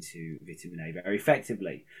into vitamin A very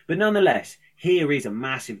effectively. But nonetheless, here is a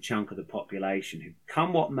massive chunk of the population who,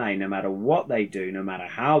 come what may, no matter what they do, no matter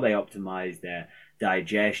how they optimize their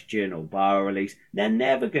digestion or bile release, they're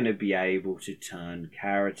never going to be able to turn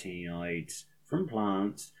carotenoids from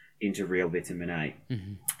plants into real vitamin A.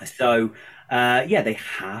 So, they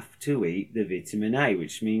have to eat the vitamin A,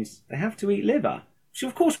 which means they have to eat liver, which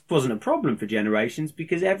of course wasn't a problem for generations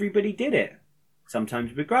because everybody did it,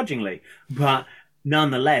 sometimes begrudgingly. But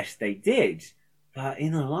nonetheless, they did. But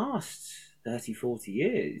in the last 30, 40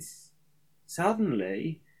 years,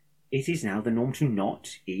 suddenly it is now the norm to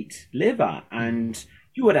not eat liver. And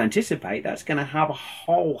you would anticipate that's going to have a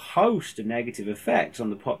whole host of negative effects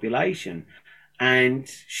on the population. And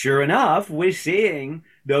sure enough, we're seeing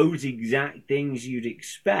those exact things you'd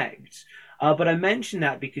expect. But I mention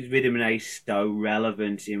that because vitamin A is so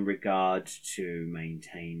relevant in regards to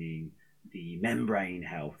maintaining the membrane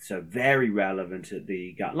health, so very relevant at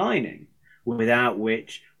the gut lining, without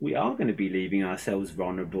which we are going to be leaving ourselves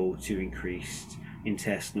vulnerable to increased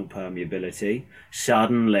intestinal permeability.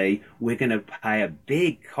 Suddenly, we're going to pay a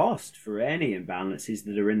big cost for any imbalances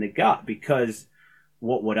that are in the gut, because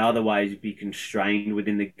what would otherwise be constrained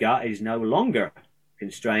within the gut is no longer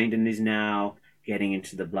constrained and is now getting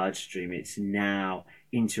into the bloodstream. It's now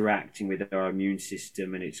interacting with our immune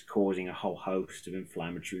system, and it's causing a whole host of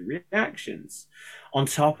inflammatory reactions. On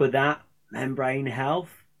top of that, membrane health,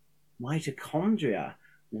 mitochondria.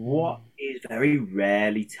 What is very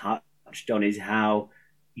rarely touched on is how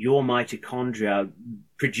your mitochondria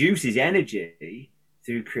produces energy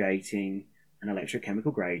through creating an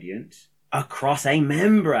electrochemical gradient across a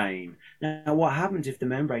membrane. Now, what happens if the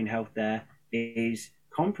membrane health there is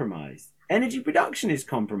compromised? Energy production is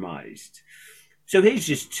compromised. So here's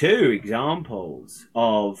just two examples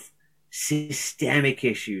of systemic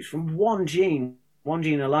issues from one gene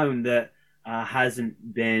alone that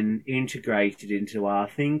hasn't been integrated into our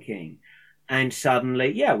thinking. And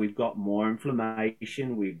suddenly, we've got more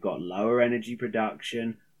inflammation, we've got lower energy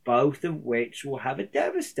production, both of which will have a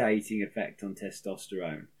devastating effect on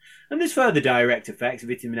testosterone. And there's further direct effects.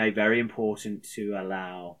 Vitamin A, very important to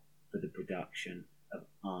allow for the production of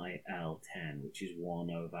IL-10, which is one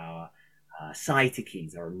of our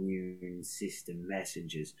Cytokines are immune system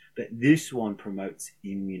messengers, but this one promotes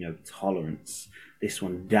immunotolerance. This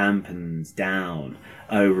one dampens down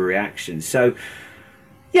overreactions. So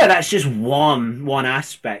yeah, that's just one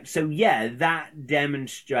aspect. So yeah, that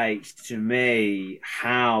demonstrates to me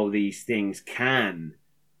how these things can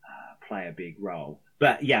play a big role.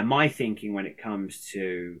 But yeah, my thinking when it comes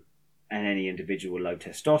to any individual with low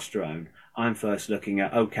testosterone, I'm first looking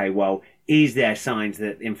at, okay, well, is there signs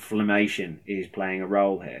that inflammation is playing a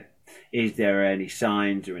role here? Is there any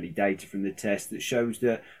signs or any data from the test that shows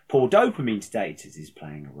that poor dopamine status is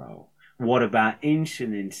playing a role? What about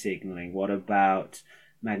insulin signaling? What about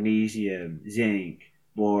magnesium, zinc,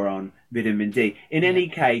 boron, vitamin D? In any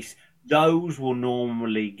case, those will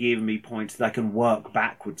normally give me points that I can work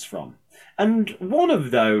backwards from. And one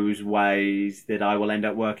of those ways that I will end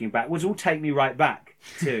up working backwards will take me right back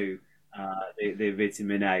to the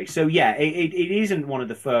vitamin A. So yeah, it isn't one of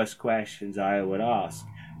the first questions I would ask,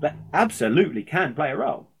 but absolutely can play a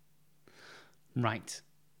role. Right.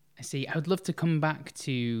 I see. I would love to come back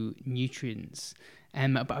to nutrients.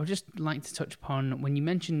 But I would just like to touch upon when you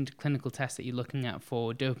mentioned clinical tests that you're looking at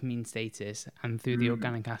for dopamine status and through the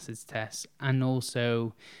organic acids test, and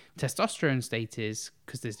also testosterone status,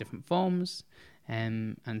 because there's different forms,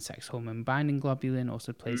 and sex hormone binding globulin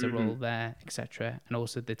also plays a role there, etc., and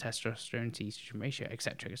also the testosterone to estrogen ratio,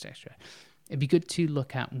 etc., etc. It'd be good to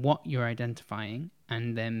look at what you're identifying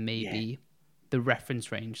and then maybe the reference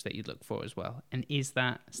range that you'd look for as well. And is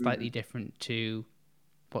that slightly different to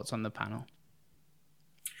what's on the panel?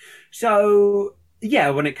 So, yeah,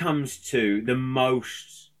 when it comes to the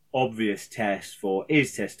most obvious test for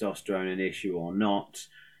is testosterone an issue or not,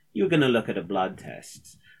 you're going to look at a blood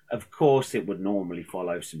test. Of course, it would normally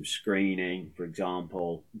follow some screening. For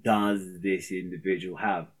example, does this individual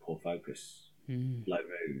have poor focus, low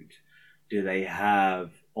mood? Do they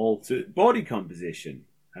have altered body composition?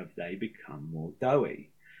 Have they become more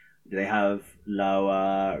doughy? Do they have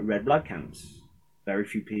lower red blood counts? Very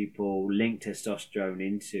few people link testosterone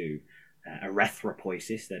into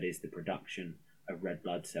erythropoiesis, that is the production of red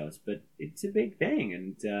blood cells, but it's a big thing.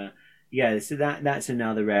 And so that's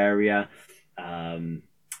another area.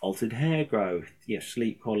 Altered hair growth,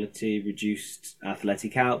 sleep quality, reduced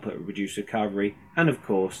athletic output, reduced recovery, and of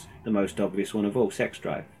course, the most obvious one of all, sex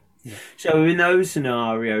drive. Yeah. So in those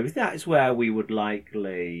scenarios, that's where we would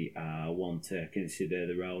likely want to consider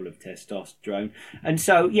the role of testosterone. And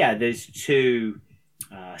so, there's two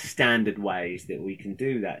standard ways that we can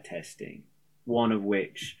do that testing, one of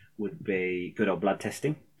which would be good old blood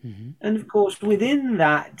testing. And of course, within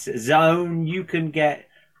that zone, you can get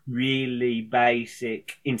really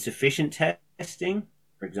basic insufficient testing.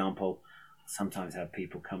 For example, sometimes I have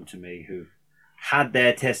people come to me who had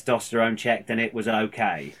their testosterone checked and it was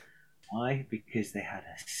okay. Why? Because they had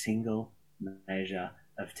a single measure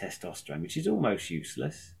of testosterone, which is almost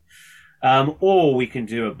useless. Or we can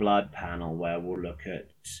do a blood panel where we'll look at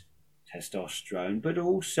testosterone, but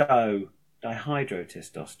also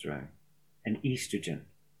dihydrotestosterone and estrogen.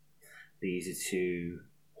 These are two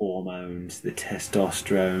hormones that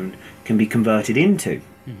testosterone can be converted into.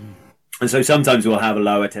 And so sometimes we'll have a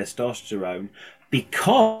lower testosterone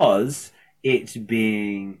because it's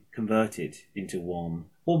being converted into one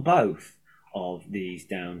or both of these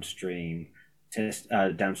downstream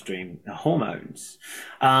hormones.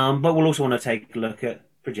 But we'll also want to take a look at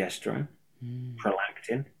progesterone,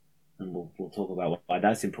 prolactin, and we'll talk about why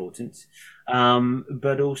that's important.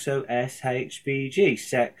 But also SHBG,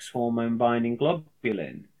 sex hormone binding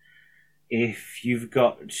globulin. If you've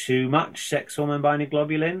got too much sex hormone binding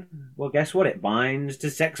globulin, well, guess what? It binds to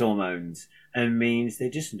sex hormones and means they're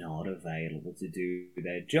just not available to do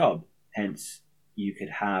their job. Hence, you could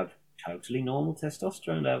have totally normal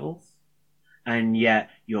testosterone levels, and yet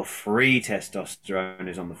your free testosterone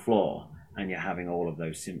is on the floor, and you're having all of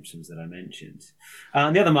those symptoms that I mentioned.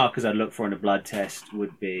 The other markers I'd look for in a blood test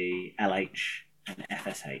would be LH and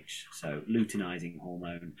FSH, so luteinizing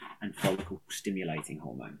hormone and follicle stimulating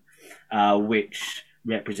hormone, which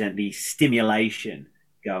represent the stimulation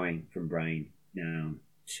going from brain down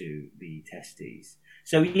to the testes.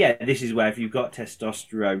 So this is where if you've got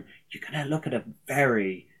testosterone, you're going to look at a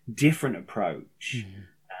very different approach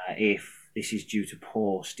if this is due to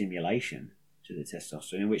poor stimulation to the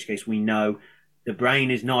testosterone, in which case we know the brain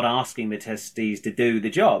is not asking the testes to do the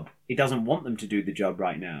job. It doesn't want them to do the job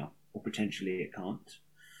right now, or potentially it can't.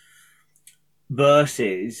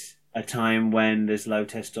 Versus a time when there's low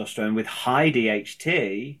testosterone with high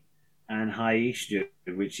DHT and high estrogen,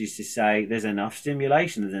 which is to say there's enough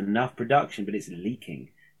stimulation, there's enough production, but it's leaking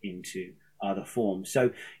into other forms.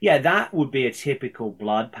 So that would be a typical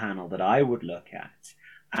blood panel that I would look at.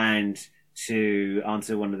 And to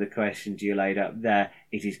answer one of the questions you laid up there,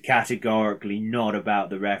 it is categorically not about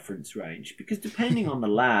the reference range, because depending on the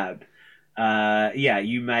lab,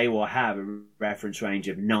 you may well have a reference range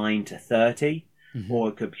of 9 to 30, or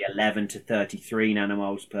it could be 11 to 33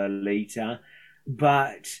 nanomoles per litre.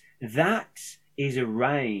 But that is a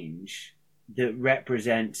range that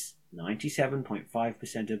represents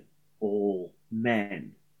 97.5% of all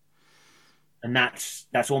men. And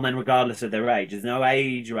that's all men regardless of their age. There's no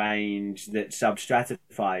age range that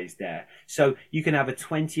substratifies there. So you can have a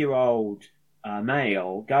 20-year-old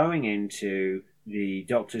male going into the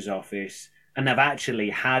doctor's office, and they've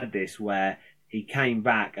actually had this where he came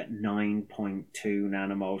back at 9.2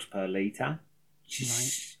 nanomoles per litre, which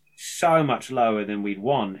is so much lower than we'd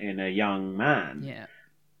want in a young man. Yeah.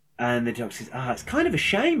 And the doctor says, it's kind of a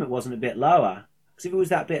shame it wasn't a bit lower, because if it was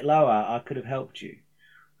that bit lower, I could have helped you.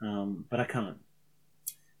 But I can't.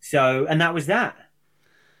 So, and that was that.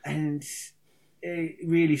 And it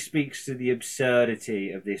really speaks to the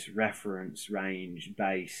absurdity of this reference range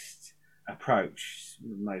based approach.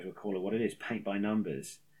 We might as well call it what it is, paint by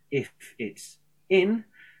numbers. If it's in,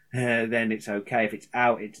 then it's okay. If it's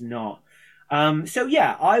out, it's not. So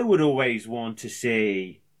yeah, I would always want to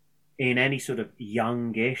see in any sort of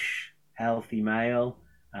youngish, healthy male,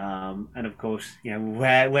 and of course,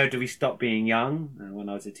 where do we stop being young? When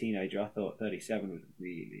I was a teenager, I thought 37 was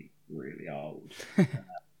really, really old.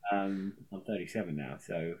 I'm 37 now,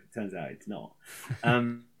 so it turns out it's not.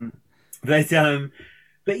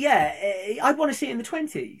 But yeah, I'd want to see it in the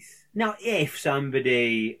 20s. Now, if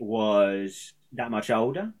somebody was that much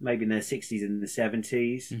older, maybe in their 60s and the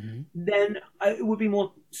 70s, then it would be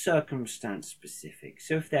more circumstance specific.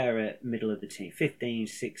 So if they're at middle of the teen, 15,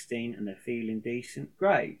 16, and they're feeling decent,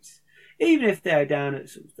 great. Even if they're down at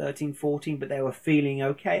sort of 13, 14, but they were feeling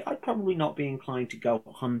okay, I'd probably not be inclined to go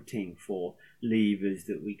hunting for levers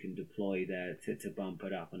that we can deploy there to bump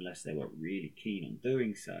it up, unless they were really keen on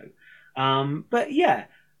doing so. But yeah,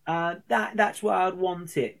 that's where I'd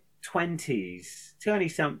want it. 20s,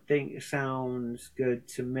 20-something sounds good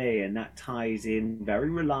to me, and that ties in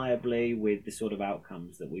very reliably with the sort of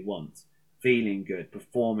outcomes that we want. Feeling good,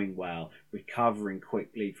 performing well, recovering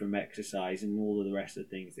quickly from exercise, and all of the rest of the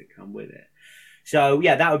things that come with it. So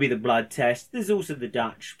yeah, that would be the blood test. There's also the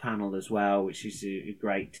Dutch panel as well, which is a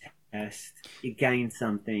great test. You gain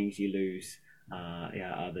some things, you lose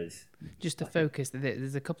others. Just to focus,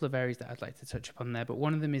 there's a couple of areas that I'd like to touch upon there, but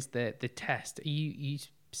one of them is the test. Are you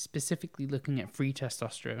specifically looking at free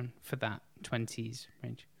testosterone for that 20s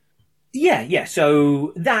range? Yeah.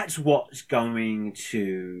 So that's what's going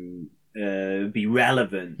to be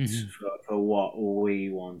relevant for what we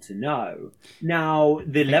want to know. Now,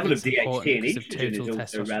 the level of DHT and estrogen is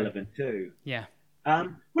also relevant too. Yeah.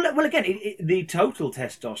 Well, again, the total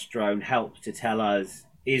testosterone helps to tell us,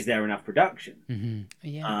 is there enough production?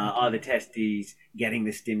 Are the testes getting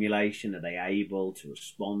the stimulation? Are they able to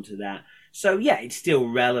respond to that? So yeah, it's still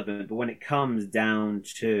relevant, but when it comes down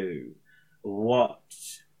to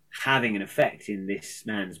what's having an effect in this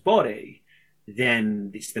man's body,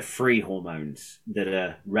 then it's the free hormones that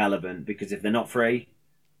are relevant, because if they're not free,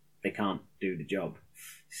 they can't do the job.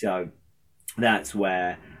 So that's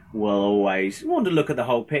where we'll always want to look at the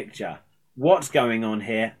whole picture. What's going on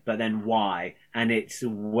here, but then why? And it's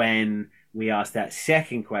when we ask that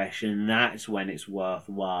second question, that's when it's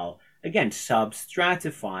worthwhile, again,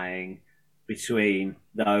 substratifying between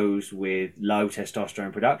those with low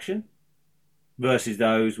testosterone production versus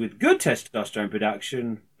those with good testosterone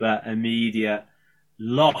production, but immediate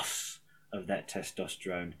loss of that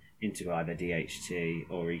testosterone into either DHT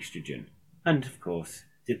or estrogen. And of course,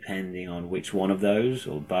 depending on which one of those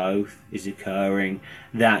or both is occurring,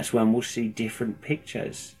 that's when we'll see different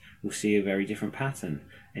pictures. We'll see a very different pattern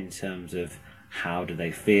in terms of how do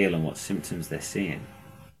they feel and what symptoms they're seeing.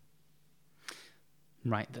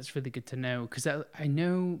 Right, that's really good to know, because I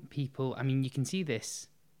know people, I mean, you can see this,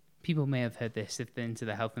 people may have heard this if they're into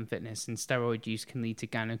the health and fitness, and steroid use can lead to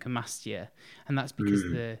gynecomastia, and that's because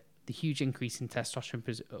the huge increase in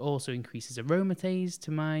testosterone also increases aromatase, to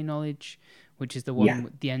my knowledge, which is the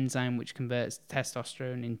one, the enzyme which converts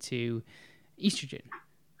testosterone into estrogen.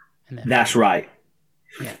 And that's right.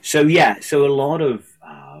 Yeah. So a lot of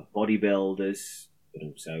bodybuilders, but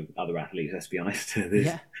also other athletes, let's be honest.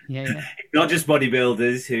 Not just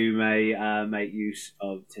bodybuilders who may make use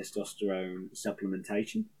of testosterone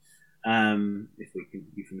supplementation, if we can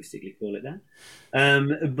euphemistically call it that.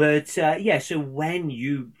 So when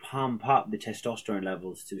you pump up the testosterone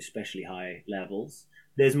levels to especially high levels,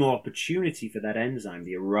 there's more opportunity for that enzyme,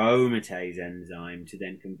 the aromatase enzyme, to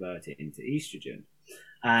then convert it into estrogen.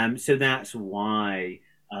 So that's why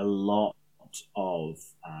a lot lot of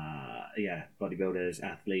bodybuilders,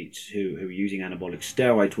 athletes who are using anabolic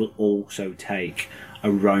steroids will also take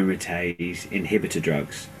aromatase inhibitor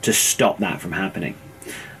drugs to stop that from happening.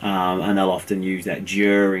 And they'll often use that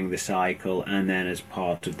during the cycle and then as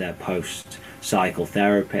part of their post-cycle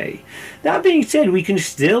therapy. That being said, we can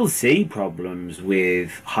still see problems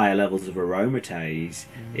with higher levels of aromatase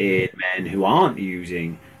in men who aren't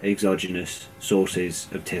using exogenous sources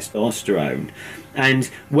of testosterone. And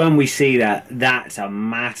when we see that, that's a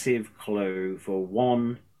massive clue for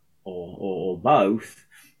one or both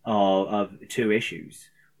of two issues.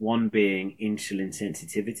 One being insulin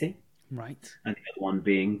sensitivity. Right. And the other one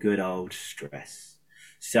being good old stress.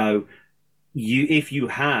 So if you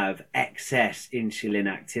have excess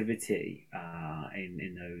insulin activity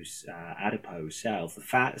in those adipose cells, the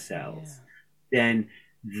fat cells, then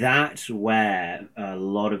that's where a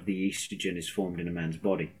lot of the estrogen is formed in a man's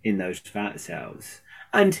body, in those fat cells.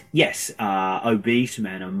 And yes, obese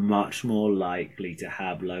men are much more likely to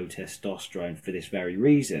have low testosterone for this very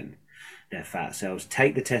reason. Their fat cells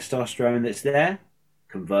take the testosterone that's there,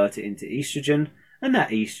 convert it into estrogen, and that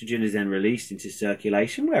estrogen is then released into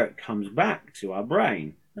circulation where it comes back to our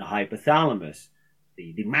brain, the hypothalamus,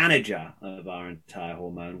 the manager of our entire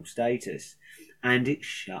hormonal status, and it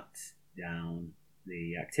shuts down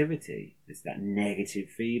the activity. It's that negative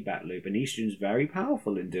feedback loop, and estrogen is very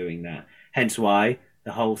powerful in doing that. Hence why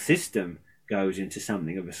the whole system goes into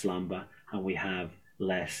something of a slumber, and we have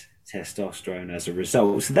less testosterone as a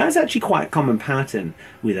result. So that's actually quite a common pattern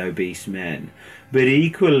with obese men. But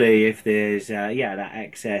equally, if there's that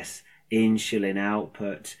excess insulin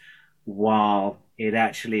output, while it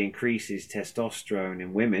actually increases testosterone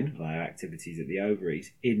in women via activities of the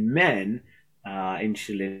ovaries, in men,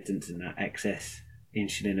 insulin and that excess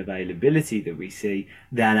insulin availability that we see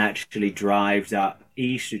then actually drives up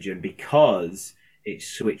estrogen because it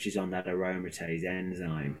switches on that aromatase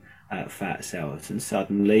enzyme at fat cells, and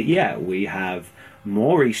suddenly we have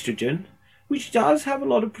more estrogen, which does have a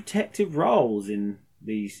lot of protective roles in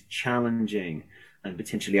these challenging and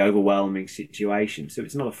potentially overwhelming situations. So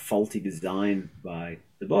it's not a faulty design by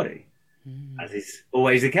the body, as is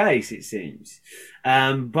always the case, it seems.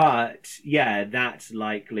 But that's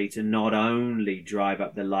likely to not only drive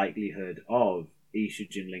up the likelihood of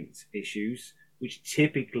estrogen-linked issues, which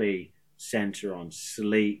typically center on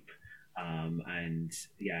sleep and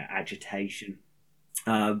agitation,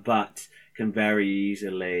 but can very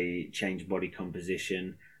easily change body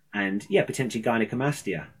composition and potentially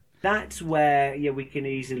gynecomastia. That's where we can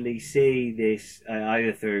easily see this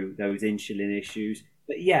either through those insulin issues,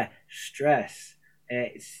 but stress,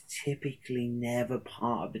 it's typically never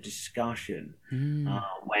part of the discussion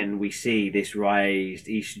when we see this raised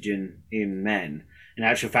estrogen in men. In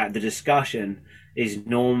actual fact, the discussion is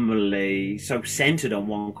normally so centered on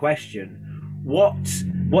one question: what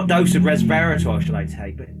dose of resveratrol should I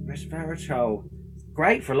take? But resveratrol,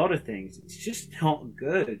 great for a lot of things. It's just not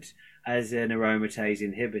good as an aromatase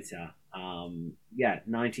inhibitor.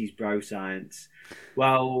 90s bro science.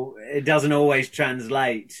 Well, it doesn't always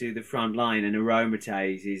translate to the front line, and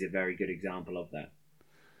aromatase is a very good example of that.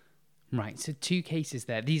 Right. So two cases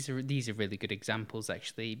there. These are really good examples,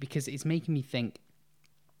 actually, because it's making me think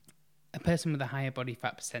a person with a higher body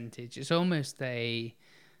fat percentage, it's almost a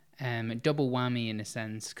double whammy in a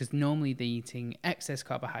sense, because normally they're eating excess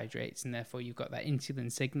carbohydrates and therefore you've got that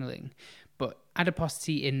insulin signaling. But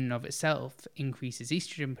adiposity in and of itself increases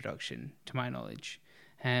estrogen production, to my knowledge.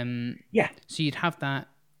 So you'd have that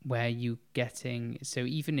where you're getting, so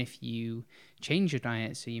even if you change your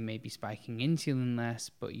diet, so you may be spiking insulin less,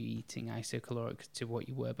 but you're eating isocaloric to what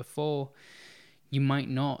you were before, you might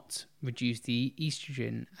not reduce the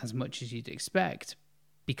estrogen as much as you'd expect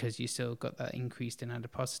because you still got that increased in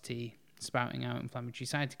adiposity, spouting out inflammatory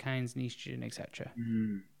cytokines and estrogen, etc.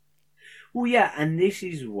 Well, and this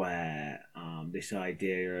is where this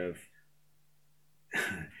idea of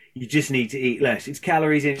you just need to eat less, it's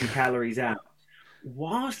calories in, calories out.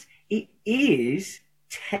 Whilst it is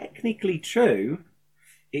technically true,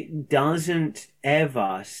 it doesn't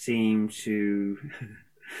ever seem to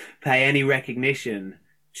pay any recognition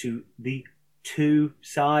to the two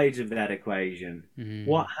sides of that equation.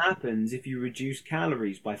 What happens if you reduce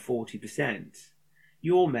calories by 40%?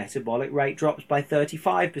 Your metabolic rate drops by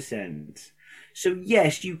 35%. So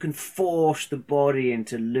yes, you can force the body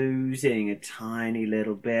into losing a tiny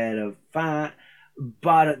little bit of fat,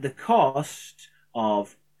 but at the cost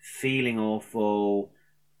of feeling awful,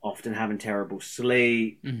 often having terrible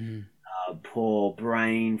sleep, poor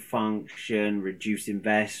brain function, reduced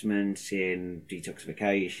investment in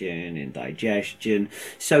detoxification, in digestion.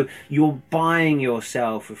 So you're buying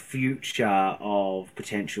yourself a future of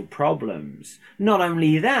potential problems. Not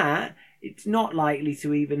only that, it's not likely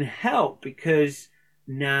to even help, because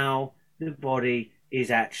now the body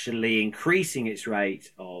is actually increasing its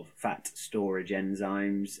rate of fat storage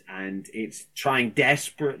enzymes, and it's trying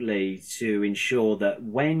desperately to ensure that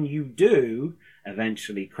when you do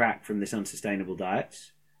eventually crack from this unsustainable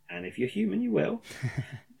diet, and if you're human you will,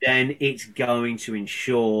 then it's going to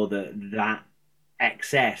ensure that that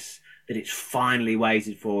excess that it's finally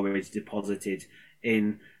waited for is deposited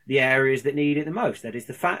in the areas that need it the most, that is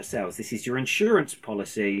the fat cells. This is your insurance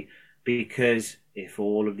policy, because if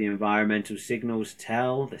all of the environmental signals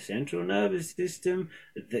tell the central nervous system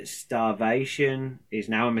that starvation is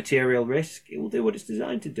now a material risk, it will do what it's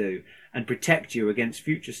designed to do and protect you against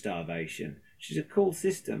future starvation, which is a cool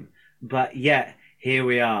system. But yet, here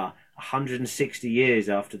we are, 160 years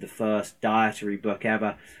after the first dietary book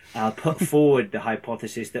ever put forward the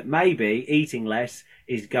hypothesis that maybe eating less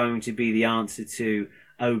is going to be the answer to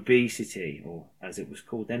obesity, or as it was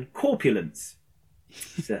called then, corpulence.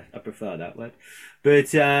 So I prefer that word.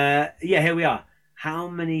 But yeah, here we are. How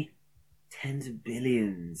many tens of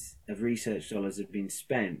billions of research dollars have been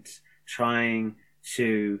spent trying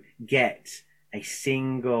to get a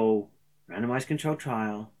single randomized controlled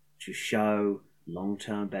trial to show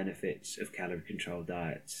long-term benefits of calorie-controlled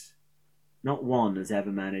diets? Not one has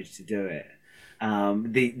ever managed to do it.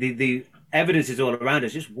 The evidence is all around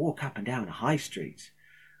us. Just walk up and down a high street.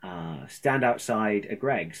 Stand outside a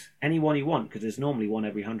Greg's, any one you want, because there's normally one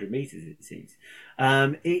every 100 meters, it seems.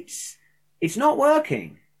 It's not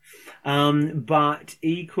working. But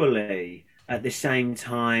equally, at the same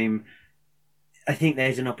time, I think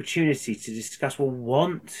there's an opportunity to discuss, well,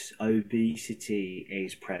 once obesity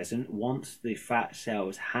is present, once the fat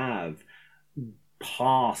cells have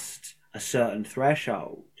passed a certain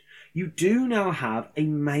threshold, you do now have a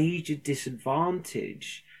major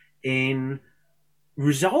disadvantage in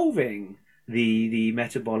resolving the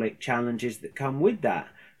metabolic challenges that come with that.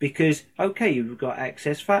 Because, okay, you've got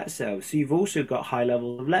excess fat cells, so you've also got high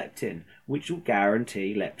levels of leptin, which will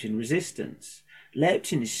guarantee leptin resistance.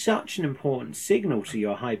 Leptin is such an important signal to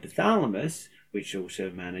your hypothalamus, which also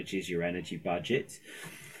manages your energy budget,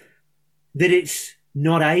 that it's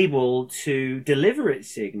not able to deliver its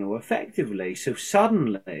signal effectively. So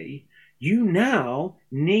suddenly, you now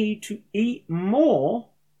need to eat more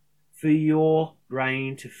for your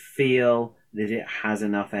brain to feel that it has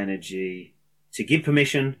enough energy to give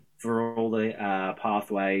permission for all the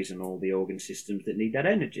pathways and all the organ systems that need that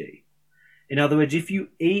energy. In other words, if you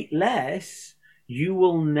eat less, you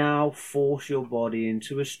will now force your body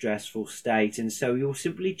into a stressful state, and so you'll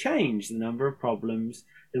simply change the number of problems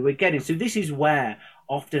that we're getting. So this is where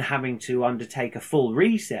often having to undertake a full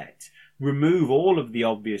reset, remove all of the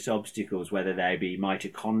obvious obstacles, whether they be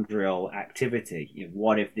mitochondrial activity. You know,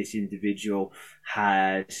 what if this individual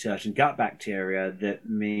has certain gut bacteria that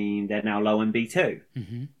mean they're now low in B2?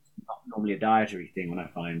 Mm-hmm. Not normally a dietary thing when I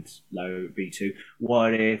find low B2.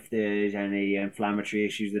 What if there's any inflammatory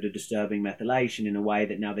issues that are disturbing methylation in a way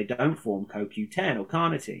that now they don't form CoQ10 or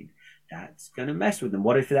carnitine? That's going to mess with them.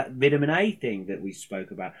 What if that vitamin A thing that we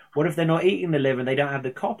spoke about? What if they're not eating the liver and they don't have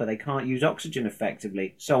the copper? They can't use oxygen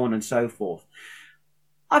effectively, so on and so forth.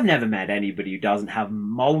 I've never met anybody who doesn't have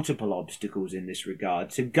multiple obstacles in this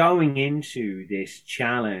regard. So going into this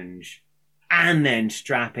challenge and then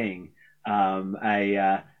strapping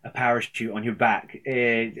a parachute on your back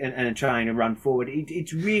and trying to run forward,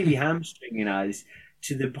 it's really hamstringing us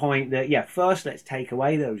to the point that, yeah, first let's take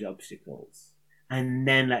away those obstacles. And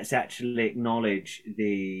then let's actually acknowledge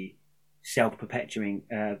the self-perpetuating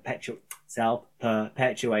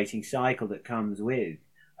cycle that comes with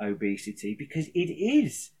obesity, because it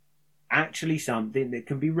is actually something that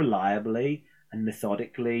can be reliably and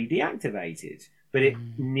methodically deactivated. But it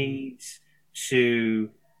needs to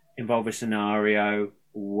involve a scenario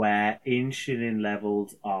where insulin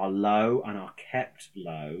levels are low and are kept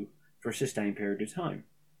low for a sustained period of time.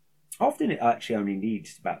 Often it actually only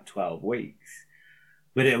needs about 12 weeks.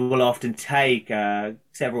 But it will often take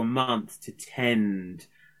several months to tend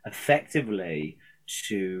effectively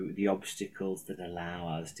to the obstacles that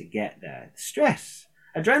allow us to get there. Stress.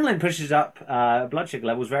 Adrenaline pushes up blood sugar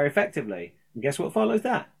levels very effectively. And guess what follows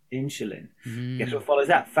that? Insulin. Guess what follows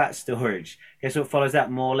that? Fat storage. Guess what follows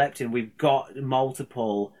that? More leptin. We've got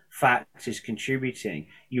multiple factors contributing.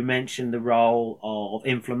 You mentioned the role of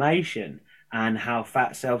inflammation and how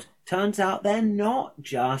fat cells turns out they're not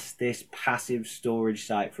just this passive storage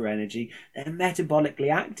site for energy. They're metabolically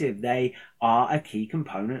active. They are a key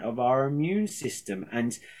component of our immune system.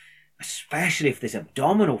 And especially if there's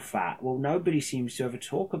abdominal fat, well, nobody seems to ever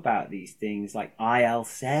talk about these things like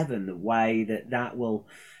IL-7, the way that will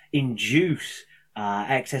induce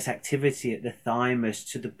excess activity at the thymus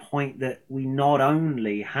to the point that we not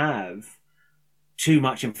only have too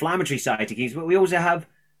much inflammatory cytokines, but we also have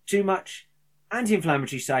too much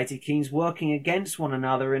anti-inflammatory cytokines working against one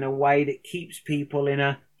another in a way that keeps people in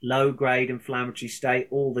a low-grade inflammatory state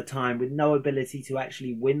all the time, with no ability to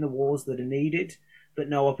actually win the wars that are needed, but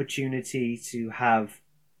no opportunity to have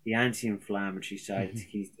the anti-inflammatory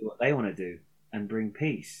cytokines do what they want to do and bring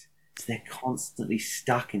peace. So they're constantly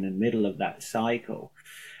stuck in the middle of that cycle.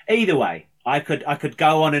 Either way, I could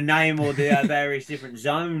go on and name all the various different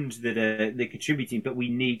zones that are contributing, but we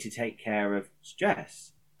need to take care of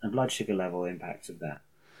stress and blood sugar level impacts of that.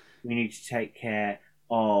 We need to take care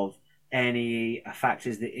of any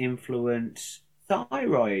factors that influence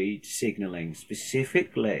thyroid signaling,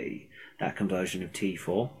 specifically that conversion of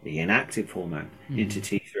T4, the inactive hormone, into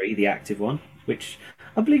T3, the active one, which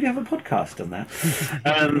I believe you have a podcast on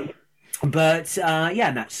that. But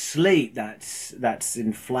and that's sleep, that's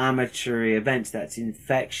inflammatory events, that's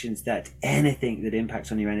infections, that's anything that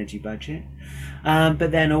impacts on your energy budget.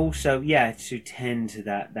 But then also, to tend to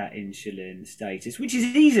that insulin status, which is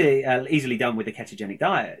easily done with a ketogenic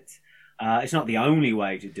diet. It's not the only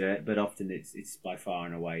way to do it, but often it's by far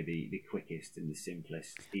and away the quickest and the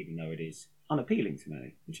simplest, even though it is unappealing to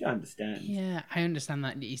many, which I understand. Yeah, I understand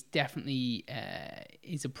that. It's definitely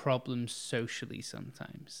is a problem socially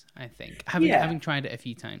sometimes, I think. Having tried it a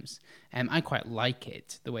few times, I quite like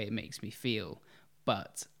it, the way it makes me feel.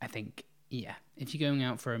 But I think, if you're going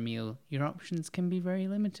out for a meal, your options can be very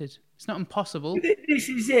limited. It's not impossible. This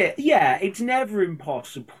is it. Yeah, it's never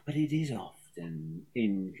impossible, but it is often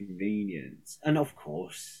inconvenient. And of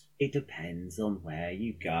course, it depends on where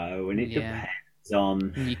you go, and it depends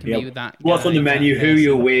on what's on the menu, who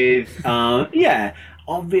you're with.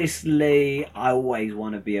 Obviously I always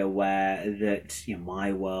want to be aware that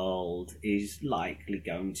my world is likely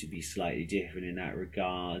going to be slightly different in that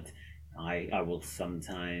regard. I will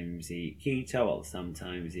sometimes eat keto, I'll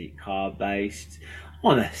sometimes eat carb based.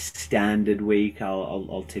 On a standard week,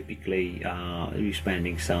 I'll typically be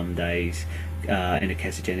spending some days in a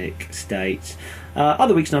ketogenic state.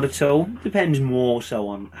 Other weeks, not at all. Depends more so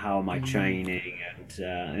on how am I training,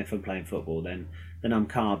 and if I'm playing football, then I'm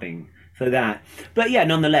carbing for that. But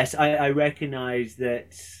nonetheless, I recognise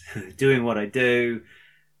that doing what I do,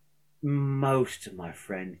 most of my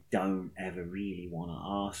friends don't ever really want to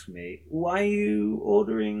ask me, why are you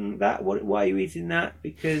ordering that? Why are you eating that?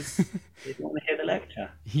 Because they don't want to hear the lecture.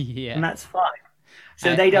 And that's fine.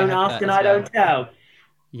 So they don't ask and I don't tell.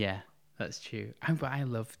 Yeah, that's true. But I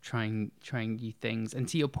love trying new things. And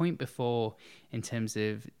to your point before, in terms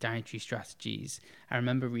of dietary strategies, I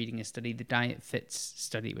remember reading a study, the Diet Fits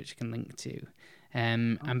study, which I can link to.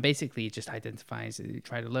 And basically it just identifies, it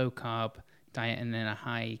tried a low carb diet and then a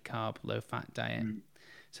high carb, low fat diet.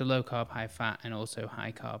 So low carb, high fat, and also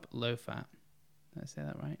high carb, low fat. Did I say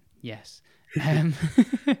that right? Yes.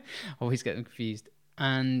 Always get them confused.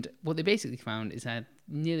 And what they basically found is that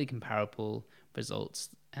nearly comparable results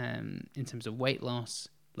in terms of weight loss.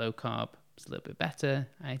 Low carb is a little bit better,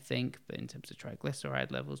 I think, but in terms of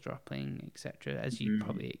triglyceride levels dropping, etc., as you'd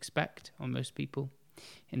probably expect on most people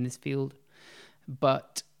in this field.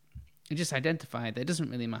 But just identify that it doesn't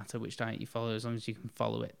really matter which diet you follow as long as you can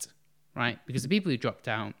follow it, right? Because the people who dropped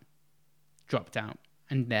out,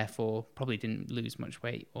 and therefore probably didn't lose much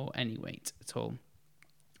weight or any weight at all.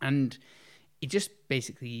 And it just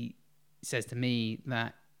basically says to me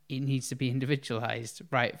that it needs to be individualized,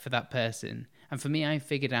 right, for that person. And for me, I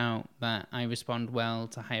figured out that I respond well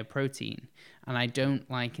to higher protein, and I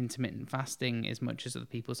don't like intermittent fasting as much as other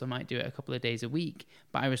people, so I might do it a couple of days a week,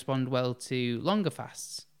 but I respond well to longer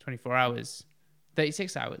fasts, 24 hours,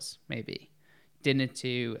 36 hours, maybe. Dinner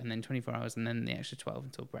 2, and then 24 hours, and then the extra 12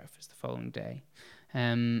 until breakfast the following day.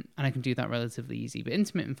 And I can do that relatively easy. But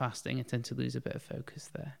intermittent fasting, I tend to lose a bit of focus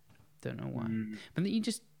there. Don't know why. But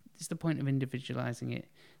it's the point of individualizing it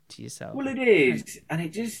to yourself. Well, it is. And it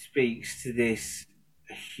just speaks to this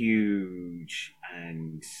huge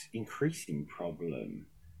and increasing problem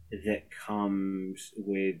that comes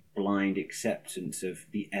with blind acceptance of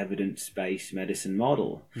the evidence-based medicine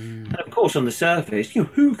model. And of course, on the surface,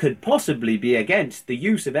 who could possibly be against the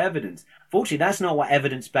use of evidence? Fortunately, that's not what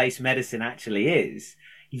evidence-based medicine actually is.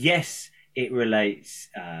 Yes, it relates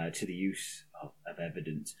to the use of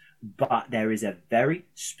evidence, but there is a very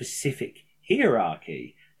specific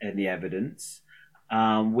hierarchy in the evidence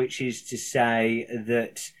which is to say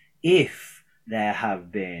that if there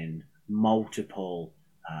have been multiple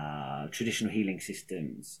traditional healing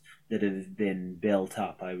systems that have been built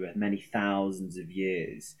up over many thousands of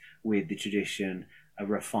years, with the tradition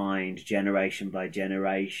refined generation by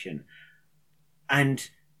generation, and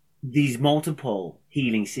these multiple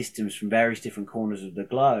healing systems from various different corners of the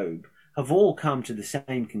globe have all come to the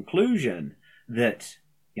same conclusion that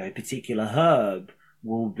a particular herb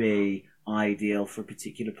will be ideal for a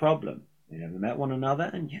particular problem. They never met one another,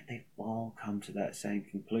 and yet they've all come to that same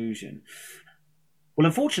conclusion. Well,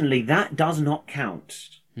 unfortunately, that does not count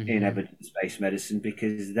in evidence-based medicine,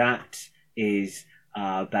 because that is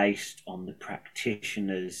based on the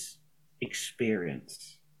practitioner's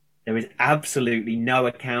experience. There is absolutely no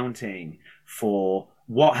accounting for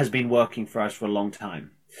what has been working for us for a long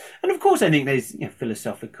time. And of course, I think there's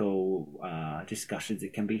philosophical discussions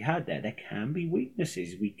that can be had there. There can be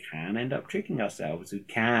weaknesses. We can end up tricking ourselves. We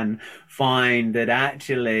can find that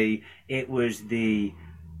actually it was the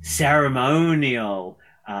ceremonial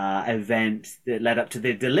event that led up to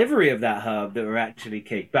the delivery of that herb that were actually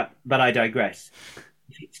key. But I digress.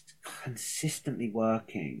 If it's consistently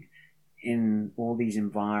working in all these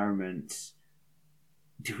environments,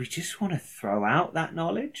 do we just want to throw out that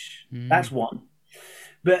knowledge? That's one.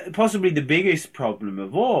 But possibly the biggest problem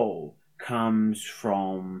of all comes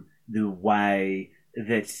from the way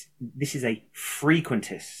that this is a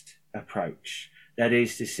frequentist approach. That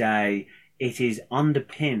is to say, it is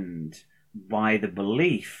underpinned by the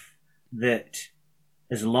belief that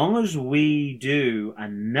as long as we do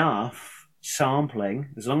enough sampling,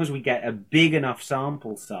 as long as we get a big enough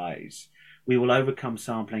sample size, we will overcome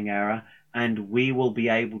sampling error, and we will be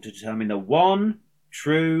able to determine the one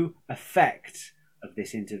true effect of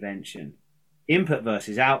this intervention. Input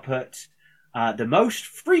versus output. The most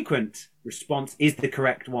frequent response is the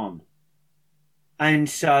correct one. And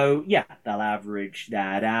so, they'll average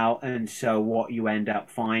that out. And so what you end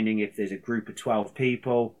up finding, if there's a group of 12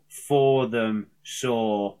 people, 4 of them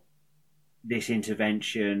saw this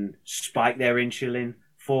intervention spike their insulin,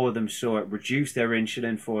 4 of them saw it reduce their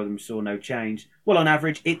insulin, 4 of them saw no change. Well, on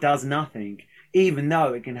average, it does nothing, even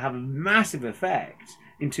though it can have a massive effect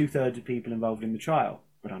in 2/3 of people involved in the trial.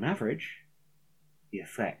 But on average, the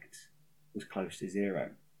effect was close to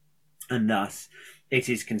 0. And thus, it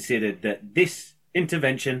is considered that this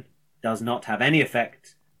intervention does not have any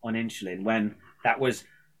effect on insulin, when that was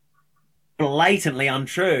blatantly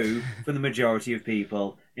untrue for the majority of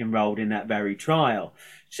people enrolled in that very trial.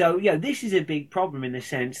 So, this is a big problem in the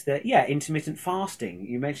sense that, intermittent fasting,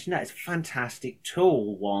 you mentioned that, it's a fantastic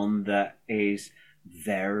tool, one that is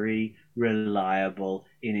very reliable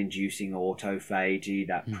in inducing autophagy,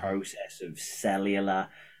 that process of cellular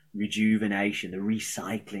rejuvenation, the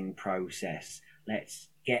recycling process. Let's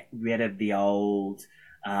get rid of the old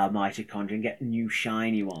mitochondria and get new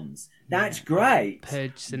shiny ones. That's great.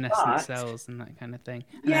 Purge senescent cells and that kind of thing.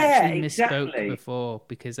 And I actually misspoke before,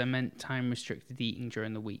 because I meant time-restricted eating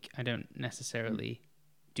during the week. I don't necessarily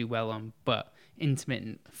do well on, but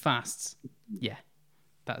intermittent fasts,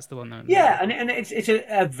 that's the one that and it's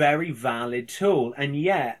a very valid tool. And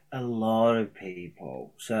yet a lot of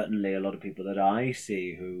people, certainly a lot of people that I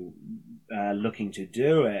see who are looking to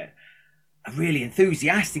do it, are really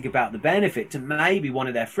enthusiastic about the benefit. To maybe one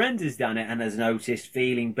of their friends has done it and has noticed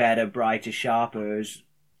feeling better, brighter, sharper, has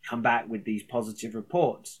come back with these positive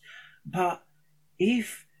reports. But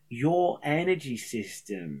if your energy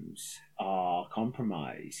systems are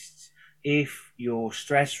compromised, if your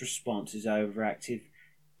stress response is overactive,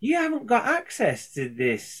 you haven't got access to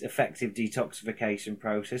this effective detoxification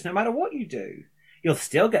process. No matter what you do, you'll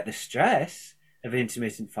still get the stress of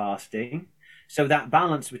intermittent fasting. So that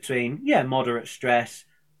balance between, moderate stress,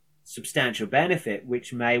 substantial benefit,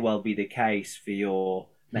 which may well be the case for your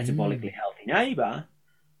metabolically healthy neighbor.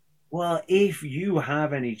 Well, if you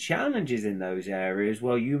have any challenges in those areas,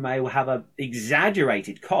 well, you may have an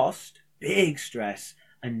exaggerated cost, big stress,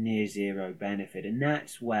 and near zero benefit. And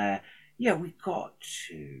that's where, we've got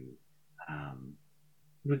to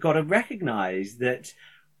recognize that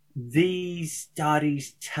these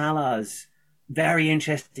studies tell us very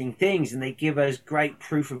interesting things, and they give us great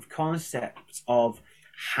proof of concept of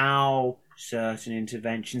how certain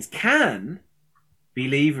interventions can be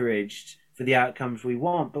leveraged for the outcomes we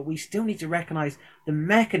want. But we still need to recognize the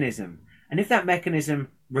mechanism. And if that mechanism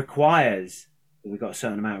requires that we've got a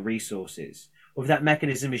certain amount of resources, or if that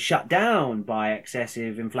mechanism is shut down by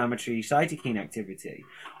excessive inflammatory cytokine activity,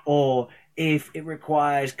 or if it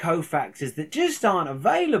requires cofactors that just aren't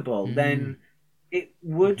available, then it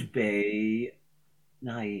would be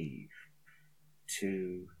naive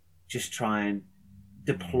to just try and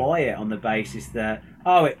deploy it on the basis that,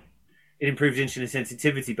 oh, it improved insulin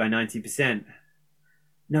sensitivity by 90%.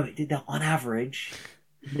 No, it did that on average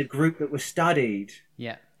in the group that was studied.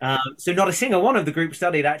 Yeah. So not a single one of the group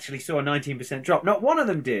studied actually saw a 19% drop. Not one of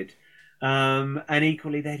them did. And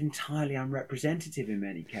equally, they're entirely unrepresentative in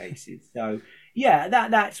many cases. So, yeah,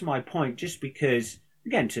 that's my point. Just because,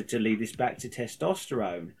 again, to lead this back to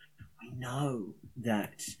testosterone, we know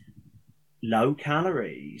that low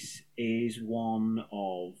calories is one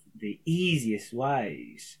of the easiest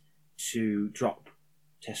ways to drop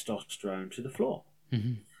testosterone to the floor.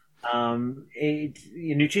 Mm-hmm.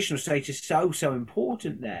 Your nutritional state is so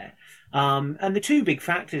important there. And the two big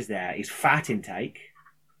factors there is fat intake,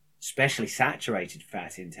 especially saturated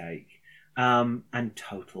fat intake, and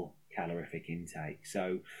total calorific intake.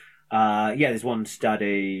 So, there's one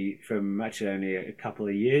study from actually only a couple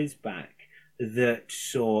of years back that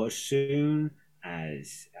saw as soon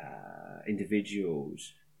as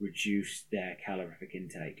individuals reduced their calorific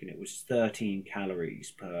intake, and it was 13 calories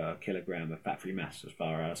per kilogram of fat-free mass, as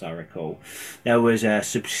far as I recall, there was a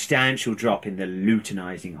substantial drop in the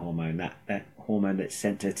luteinizing hormone, that hormone that's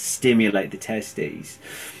sent to stimulate the testes.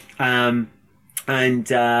 I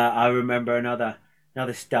remember another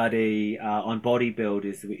study on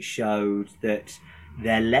bodybuilders which showed that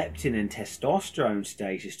their leptin and testosterone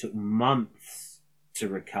status took months to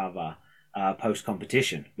recover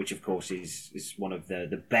post-competition, which of course is one of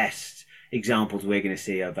the best examples we're going to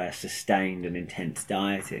see of sustained and intense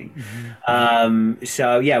dieting.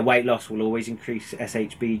 Mm-hmm. Weight loss will always increase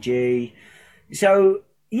SHBG. So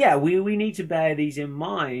we need to bear these in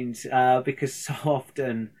mind because so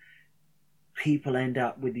often people end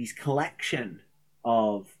up with these collection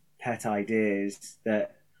of pet ideas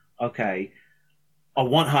that, okay, I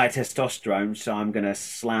want higher testosterone, so I'm going to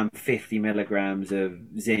slam 50 milligrams of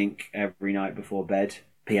zinc every night before bed.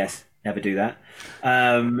 P.S. Never do that.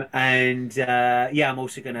 I'm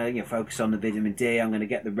also going to focus on the vitamin D. I'm going to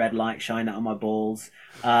get the red light shine out of my balls.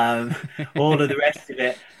 All of the rest of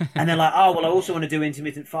it. And they're like, oh, well, I also want to do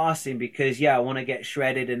intermittent fasting because, I want to get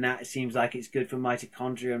shredded, and that seems like it's good for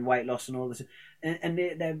mitochondria and weight loss and all this. And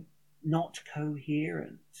they're not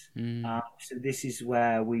coherent. So this is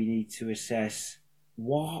where we need to assess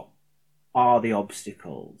what are the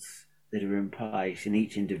obstacles that are in place in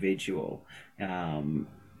each individual. And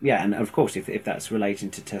of course, if that's relating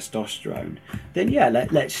to testosterone, then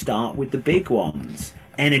let's start with the big ones.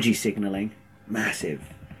 Energy signaling, massive.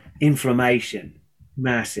 Inflammation,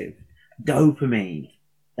 massive. Dopamine,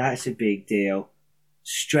 that's a big deal.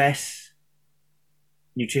 Stress,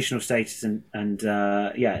 nutritional status, and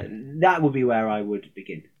that would be where I would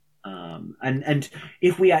begin. And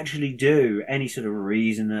if we actually do any sort of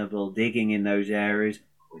reasonable digging in those areas,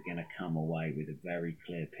 we're going to come away with a very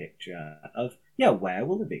clear picture of, where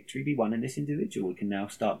will the victory be won in this individual? We can now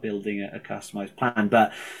start building a customized plan.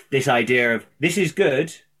 But this idea of, this is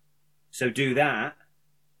good, so do that,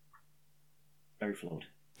 very flawed.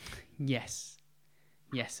 Yes,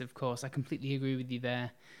 of course. I completely agree with you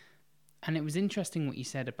there. And it was interesting what you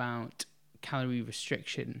said about calorie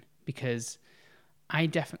restriction, because I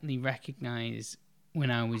definitely recognize when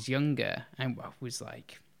I was younger, I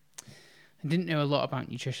didn't know a lot about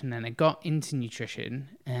nutrition then. I got into nutrition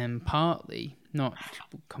partly, not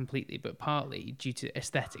completely, but partly due to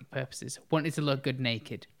aesthetic purposes. Wanted to look good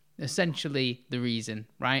naked. Essentially the reason,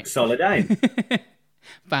 right? Solid aim.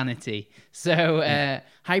 Vanity. So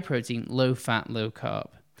high protein, low fat, low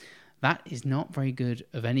carb. That is not very good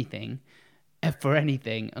for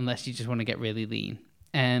anything unless you just want to get really lean.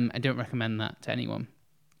 I don't recommend that to anyone.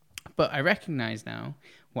 But I recognize now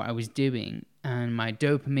what I was doing, and my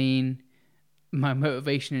dopamine, my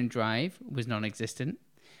motivation and drive was non-existent.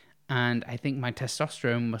 And I think my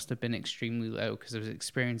testosterone must have been extremely low because I was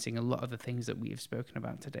experiencing a lot of the things that we have spoken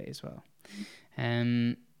about today as well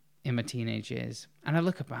in my teenage years. And I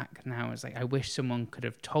look back now, it's like, I wish someone could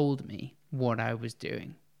have told me what I was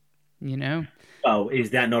doing, Well,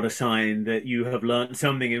 is that not a sign that you have learned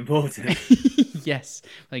something important? Yes,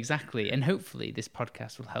 exactly. And hopefully this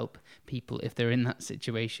podcast will help people if they're in that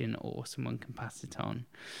situation, or someone can pass it on.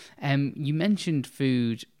 You mentioned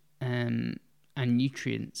food and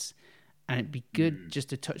nutrients, and it'd be good just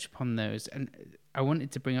to touch upon those. And I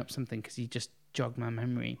wanted to bring up something because you just jogged my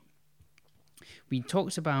memory. We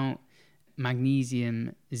talked about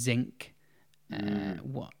magnesium, zinc,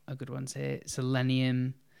 what are good ones here?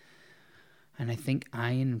 Selenium. And I think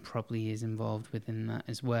iron probably is involved within that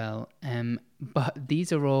as well. But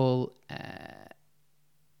these are all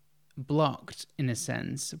blocked, in a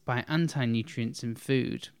sense, by anti-nutrients in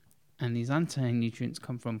food. And these anti-nutrients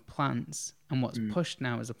come from plants. And what's pushed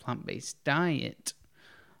now as a plant-based diet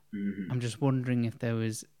Mm-hmm. I'm just wondering if there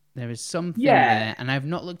is something Yeah. there, and I've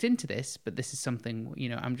not looked into this, but this is something,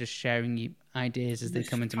 I'm just sharing you ideas as they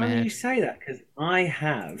come into my Funny head. you say that, because I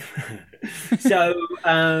have. So,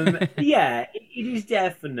 yeah, it is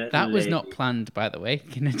definitely. That was not planned, by the way.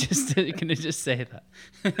 Can I just say that?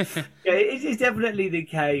 Yeah, it is definitely the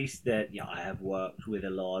case that I have worked with a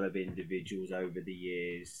lot of individuals over the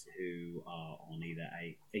years who are on either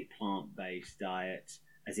a plant-based diet,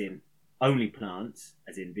 as in only plants,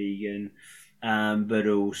 as in vegan, but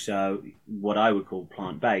also what I would call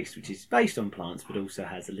plant-based, which is based on plants, but also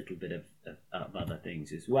has a little bit of other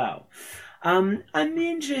things as well. And the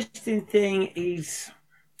interesting thing is,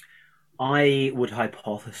 I would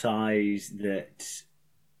hypothesize that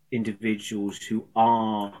individuals who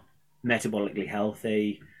are metabolically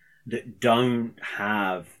healthy, that don't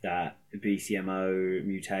have that BCMO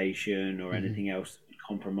mutation or anything else that would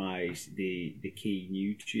compromise the key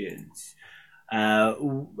nutrients, I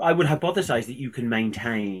would hypothesize that you can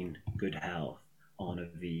maintain good health on a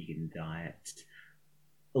vegan diet.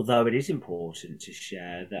 Although it is important to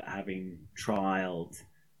share that, having trialed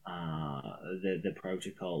the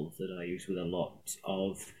protocols that I use with a lot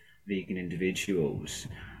of vegan individuals,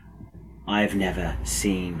 I've never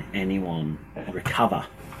seen anyone recover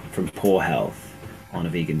from poor health on a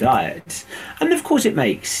vegan diet. And of course it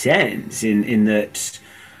makes sense in that,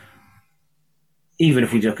 even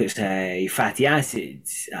if we look at, say, fatty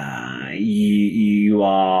acids, you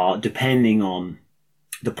are depending on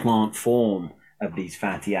the plant form of these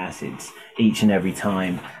fatty acids each and every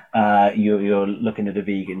time you're looking at a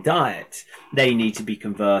vegan diet. They need to be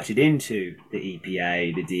converted into the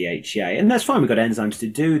EPA, the DHA, and that's fine. We've got enzymes to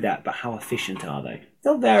do that, but how efficient are they?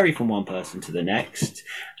 They'll vary from one person to the next,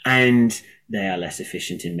 and they are less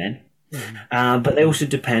efficient in men. But they also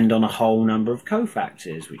depend on a whole number of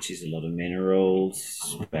cofactors, which is a lot of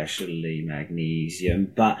minerals, especially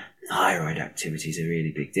magnesium, but thyroid activity is a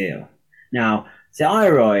really big deal. Now,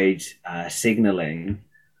 thyroid signaling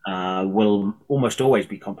will almost always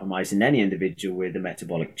be compromised in any individual with a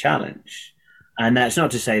metabolic challenge. And that's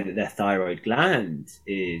not to say that their thyroid gland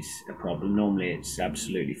is a problem. Normally it's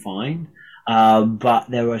absolutely fine. But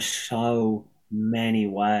there are so many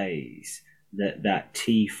ways that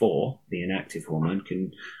T4, the inactive hormone,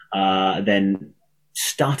 can then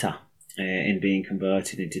stutter in being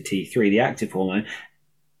converted into T3, the active hormone.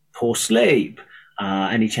 Poor sleep,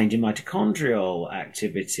 any change in mitochondrial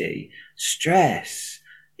activity, stress,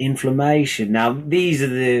 inflammation. Now, these are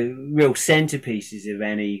the real centerpieces of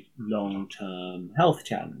any long-term health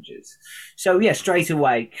challenges. So, yeah, straight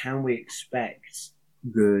away, can we expect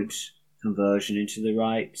good conversion into the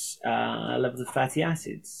right levels of fatty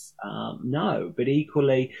acids? No, but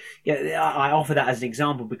equally, I offer that as an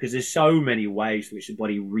example because there's so many ways in which the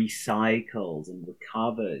body recycles and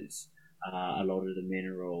recovers a lot of the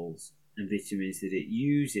minerals and vitamins that it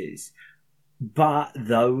uses. But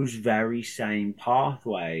those very same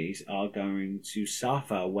pathways are going to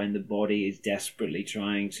suffer when the body is desperately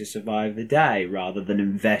trying to survive the day rather than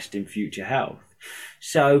invest in future health.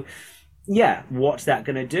 So, yeah, what's that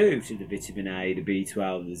going to do to the vitamin A, the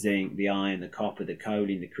B12, the zinc, the iron, the copper, the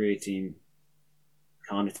choline, the creatine,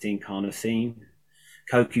 carnitine, carnosine,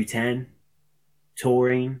 CoQ10,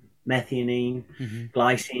 taurine, methionine,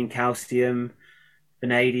 glycine, calcium,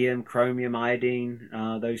 vanadium, chromium, iodine,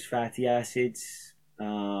 those fatty acids,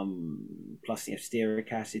 plus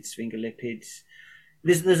stearic acid, sphingolipids.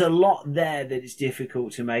 There's a lot there that is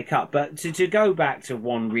difficult to make up. But to go back to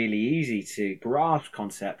one really easy to grasp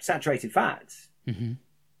concept, saturated fats.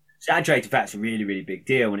 Saturated fats are a really, really big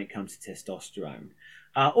deal when it comes to testosterone.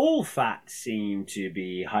 All fats seem to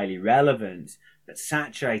be highly relevant, but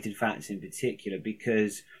saturated fats in particular,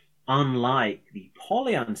 because unlike the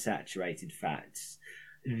polyunsaturated fats,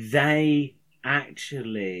 they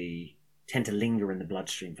actually tend to linger in the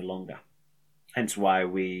bloodstream for longer. Hence why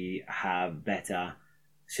we have better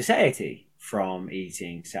satiety from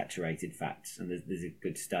eating saturated fats. And there's a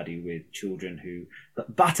good study with children who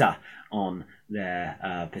put butter on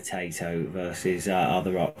their potato versus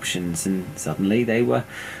other options, and suddenly they were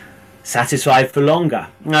satisfied for longer.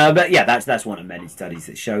 But yeah, that's one of many studies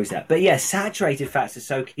that shows that. But yeah, saturated fats are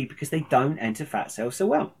so key because they don't enter fat cells so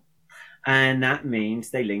well. And that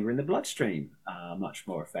means they linger in the bloodstream much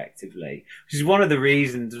more effectively, which is one of the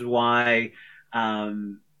reasons why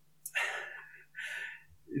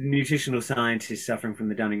nutritional scientists suffering from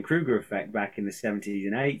the Dunning-Kruger effect back in the 70s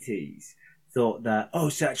and 80s thought that,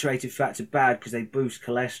 saturated fats are bad because they boost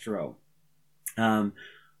cholesterol.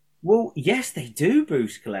 Well, yes, they do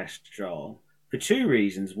boost cholesterol for two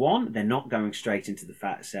reasons. One, they're not going straight into the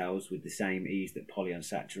fat cells with the same ease that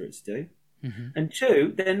polyunsaturates do. And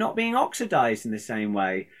two, they're not being oxidized in the same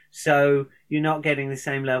way. So you're not getting the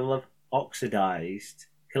same level of oxidized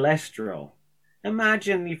cholesterol.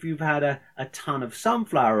 Imagine if you've had a ton of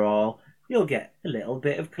sunflower oil, you'll get a little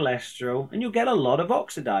bit of cholesterol and you'll get a lot of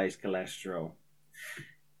oxidized cholesterol.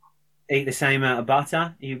 Eat the same amount of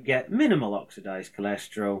butter, you get minimal oxidized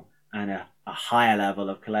cholesterol and a higher level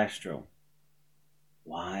of cholesterol.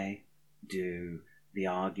 Why do the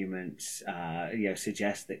arguments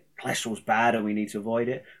suggest that cholesterol's bad and we need to avoid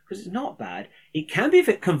it? Because it's not bad. It can be if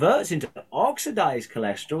it converts into oxidized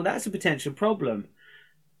cholesterol. That's a potential problem.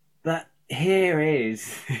 But here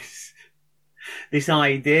is this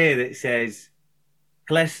idea that says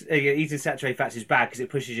eating saturated fats is bad because it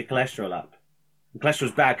pushes your cholesterol up. And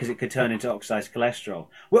cholesterol's bad because it could turn into oxidized cholesterol.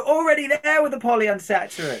 We're already there with the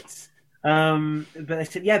polyunsaturates. But they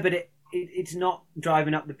said, but it's not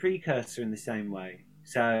driving up the precursor in the same way.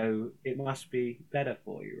 So it must be better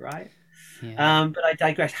for you, right? Yeah. But I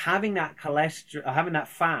digress. Having that cholesterol, having that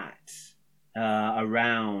fat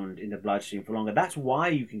around in the bloodstream for longer, that's why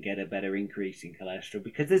you can get a better increase in cholesterol,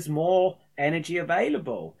 because there's more energy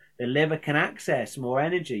available. The liver can access more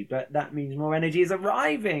energy, but that means more energy is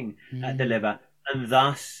arriving at the liver, and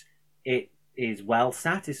thus it is well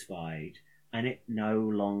satisfied, and it no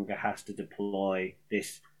longer has to deploy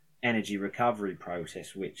this energy recovery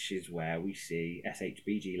process, which is where we see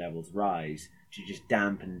SHBG levels rise to just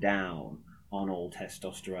dampen down on all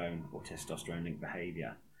testosterone or testosterone-linked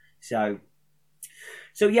behavior. So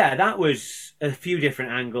yeah, that was a few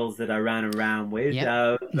different angles that I ran around with.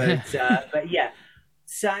 Yep. But yeah,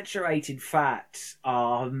 saturated fats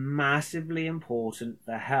are massively important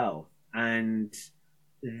for health, and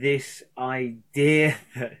this idea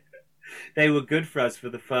that they were good for us for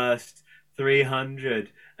the first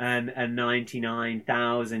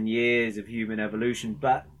 399,000 years of human evolution,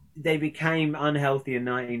 but they became unhealthy in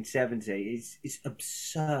 1970 is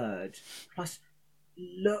absurd. Plus,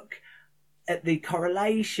 look at the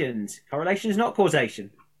correlations. Correlation is not causation.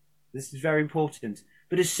 This is very important.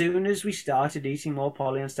 But as soon as we started eating more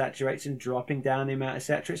polyunsaturates and dropping down the amount of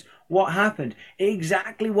saturates, what happened?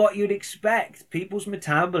 Exactly what you'd expect. People's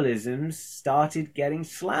metabolisms started getting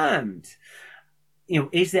slammed.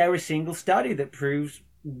 Is there a single study that proves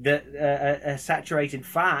that a saturated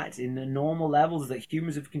fat in the normal levels that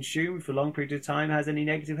humans have consumed for a long period of time has any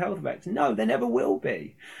negative health effects? No, there never will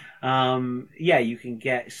be. You can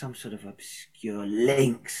get some sort of obscure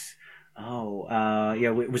links.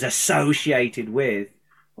 It was associated with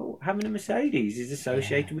having a Mercedes is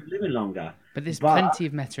associated with living longer. But there's plenty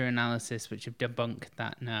of meta-analysis which have debunked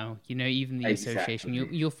that now. Even the association.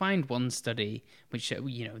 You'll find one study which,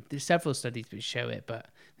 there's several studies which show it, but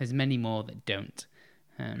there's many more that don't.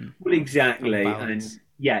 Exactly. And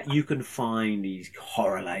you can find these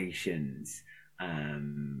correlations.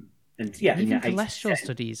 Even cholesterol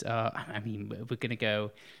studies are, we're going to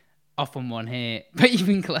go off on one here, but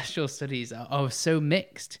even cholesterol studies are so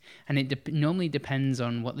mixed, and it normally depends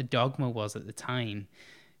on what the dogma was at the time,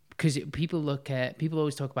 because people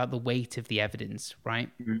always talk about the weight of the evidence, right?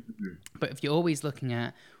 Mm-hmm. But if you're always looking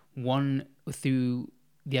at the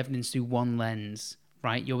evidence through one lens,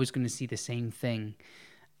 right, you're always going to see the same thing.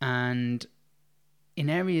 And in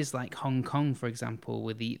areas like Hong Kong, for example,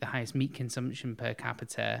 with the highest meat consumption per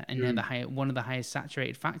capita and one of the highest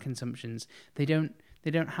saturated fat consumptions, they don't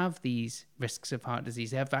have these risks of heart disease.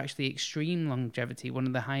 They have actually extreme longevity, one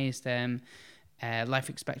of the highest life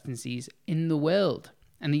expectancies in the world,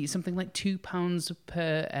 and they eat something like 2 pounds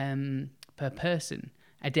per person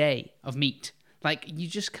a day of meat. Like, you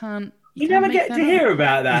just can't. You never get to hear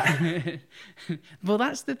about that. Well,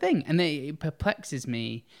 that's the thing, and it perplexes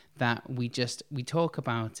me that we talk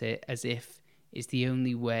about it as if it's the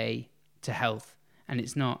only way to health, and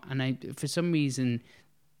it's not. And for some reason,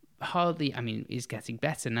 it's getting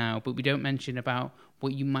better now, but we don't mention about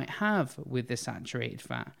what you might have with the saturated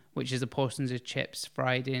fat, which is the portions of chips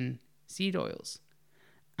fried in seed oils.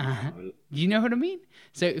 You know what I mean?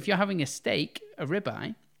 So if you're having a steak, a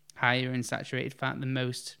ribeye, higher in saturated fat than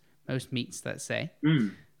most meats, let's say.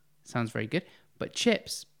 Sounds very good. But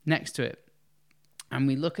chips next to it. And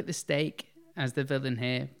we look at the steak as the villain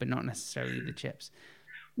here, but not necessarily the chips.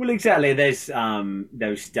 Well, exactly. There's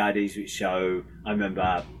those studies which show. I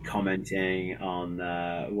remember commenting on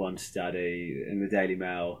one study in the Daily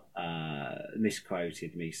Mail,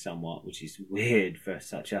 misquoted me somewhat, which is weird for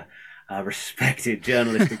such a respected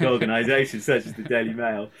journalistic organisation such as the Daily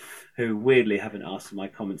Mail, who weirdly haven't asked for my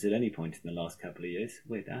comments at any point in the last couple of years.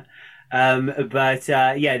 Weird that.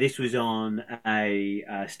 This was on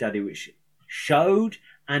a study which showed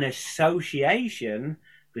an association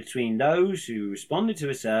between those who responded to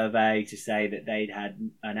a survey to say that they'd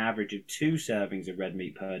had an average of 2 servings of red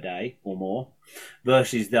meat per day or more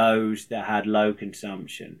versus those that had low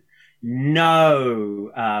consumption.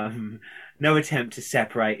 No attempt to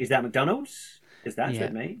separate. Is that McDonald's? Because that's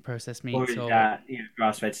red meat. Processed meat. Or is that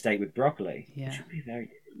grass-fed steak with broccoli? Yeah. It should be a very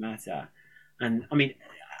different matter. And I mean,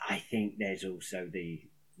 I think there's also the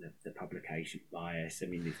publication bias. I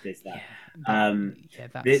mean, there's that.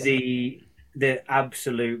 The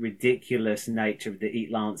absolute ridiculous nature of the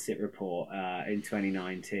Eat Lancet report in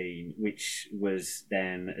 2019, which was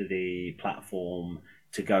then the platform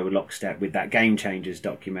to go lockstep with that Game Changers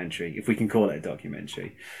documentary, if we can call it a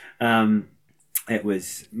documentary. It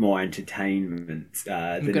was more entertainment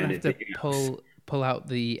than anything else. Pull out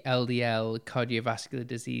the LDL cardiovascular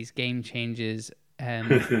disease Game Changers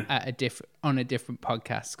on a different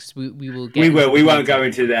podcast, because we won't go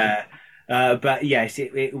into there. But yes,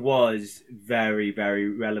 it was very, very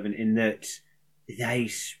relevant in that they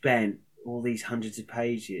spent all these hundreds of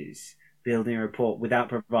pages building a report without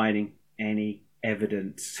providing any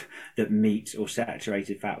evidence that meat or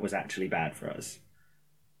saturated fat was actually bad for us.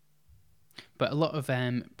 But a lot of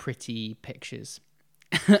pretty pictures.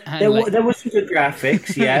 There were some good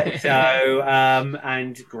graphics, yeah. So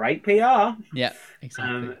and great PR. Yeah,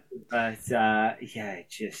 exactly.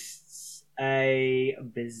 Just a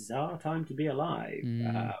bizarre time to be alive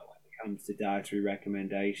when it comes to dietary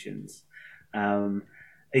recommendations. Are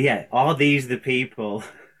these the people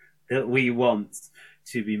that we want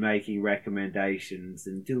to be making recommendations?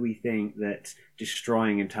 And do we think that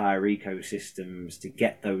destroying entire ecosystems to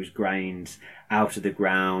get those grains out of the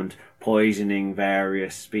ground, poisoning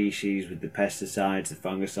various species with the pesticides, the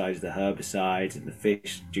fungicides, the herbicides, and the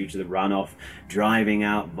fish due to the runoff, driving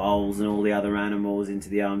out voles and all the other animals into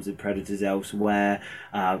the arms of predators elsewhere,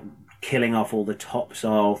 killing off all the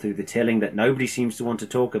topsoil through the tilling that nobody seems to want to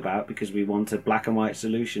talk about because we want a black and white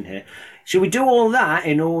solution here? Should we do all that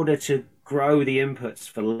in order to grow the inputs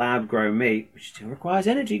for lab grown meat, which still requires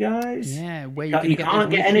energy, guys? Yeah, you can't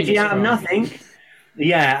get energy out of nothing.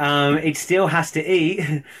 It still has to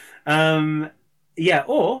eat.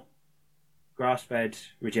 Or grass-fed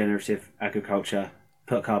regenerative agriculture,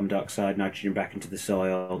 put carbon dioxide, nitrogen back into the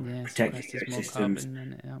soil, protect ecosystems.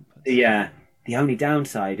 The only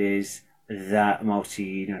downside is that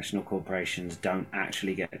multinational corporations don't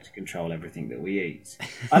actually get to control everything that we eat.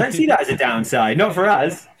 I don't see that as a downside, not for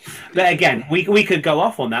us. But again, we could go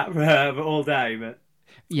off on that for all day. But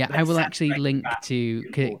I will actually link to,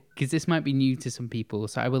 because this might be new to some people,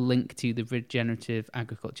 so I will link to the regenerative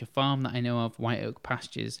agriculture farm that I know of, White Oak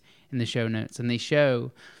Pastures, in the show notes, and they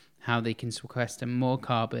show how they can sequester more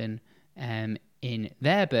carbon in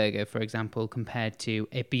their burger, for example, compared to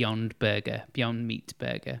a Beyond Meat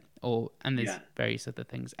burger. And there's various other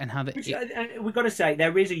things, and how we've got to say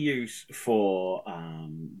there is a use for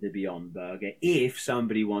the Beyond Burger if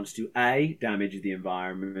somebody wants to A, damage the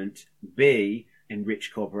environment, B,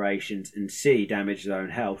 enrich corporations, and C, damage their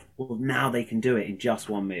own health. Well, now they can do it in just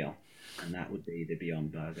one meal, and that would be the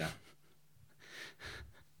Beyond Burger.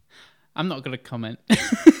 I'm not going to comment.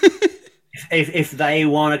 If they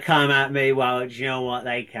want to come at me, well, you know what,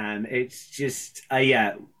 they can. It's just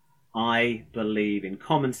I believe in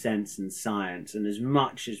common sense and science, and as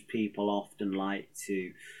much as people often like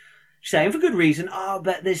to say, and for good reason,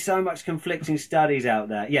 but there's so much conflicting studies out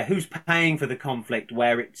there. Yeah, who's paying for the conflict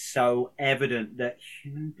where it's so evident that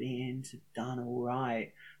human beings have done all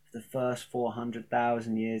right for the first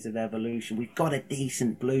 400,000 years of evolution? We've got a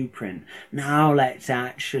decent blueprint. Now let's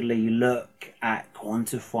actually look at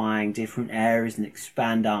quantifying different areas and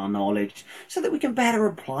expand our knowledge so that we can better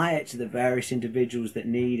apply it to the various individuals that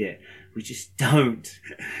need it. We just don't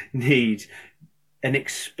need an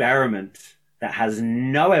experiment that has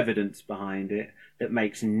no evidence behind it, that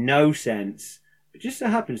makes no sense, but just so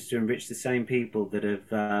happens to enrich the same people that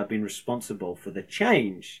have been responsible for the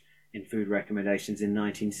change in food recommendations in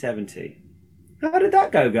 1970. How did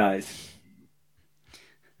that go, guys?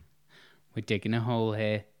 We're digging a hole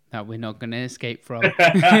here that we're not going to escape from.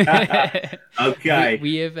 Okay.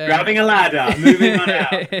 We have, grabbing a ladder, moving on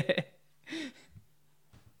out.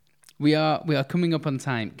 We are coming up on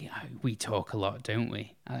time. We talk a lot, don't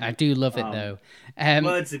we? I do love it though.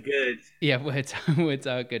 Words are good. Yeah, words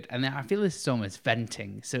are good, and I feel this is almost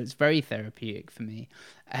venting, so it's very therapeutic for me.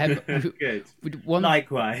 Good.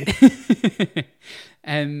 Likewise.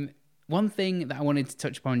 One thing that I wanted to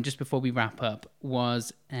touch upon just before we wrap up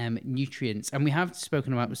was nutrients, and we have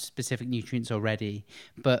spoken about specific nutrients already,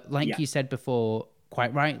 but like you said before,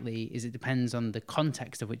 quite rightly, is it depends on the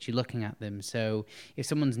context of which you're looking at them. So if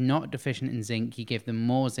someone's not deficient in zinc, you give them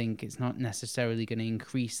more zinc, it's not necessarily going to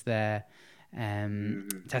increase their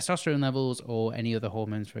testosterone levels or any other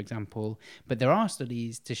hormones, for example. But there are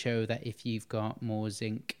studies to show that if you've got more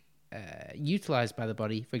zinc utilized by the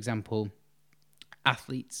body, for example,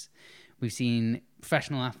 athletes, we've seen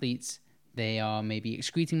professional athletes, they are maybe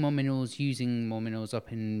excreting more minerals, using more minerals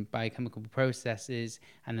up in biochemical processes,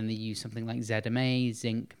 and then they use something like ZMA,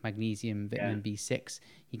 zinc, magnesium, vitamin B6.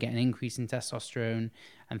 You get an increase in testosterone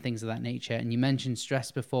and things of that nature. And you mentioned stress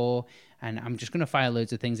before, and I'm just going to fire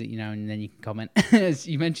loads of things at you now, and then you can comment.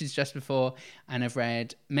 You mentioned stress before, and I've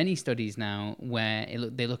read many studies now where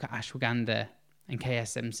they look at ashwagandha and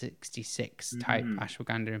KSM66 type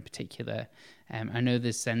ashwagandha in particular. I know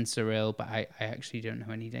there's sensoril, but I actually don't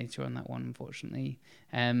know any data on that one, unfortunately.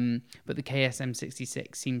 But the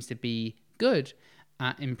KSM66 seems to be good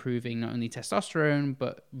at improving not only testosterone,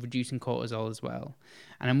 but reducing cortisol as well.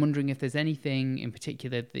 And I'm wondering if there's anything in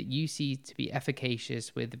particular that you see to be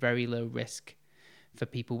efficacious with very low risk for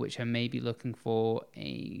people which are maybe looking for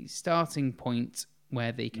a starting point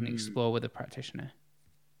where they can explore with a practitioner.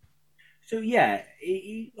 So yeah,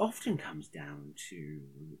 it often comes down to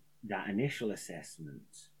that initial assessment.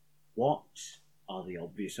 What are the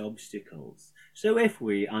obvious obstacles? So if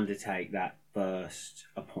we undertake that first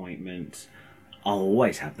appointment, I'll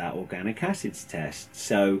always have that organic acids test.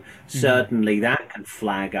 So certainly that can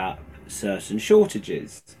flag up certain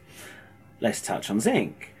shortages. Let's touch on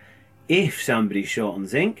zinc. If somebody's short on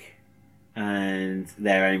zinc and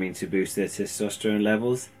they're aiming to boost their testosterone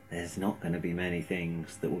levels, there's not going to be many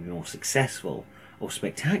things that will be more successful or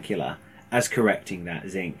spectacular as correcting that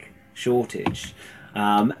zinc shortage.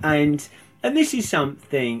 And this is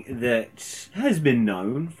something that has been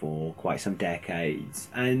known for quite some decades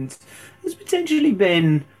and has potentially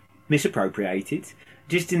been misappropriated,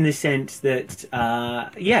 just in the sense that,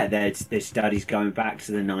 there's studies going back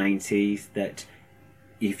to the 90s that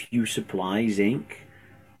if you supply zinc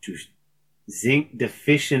to zinc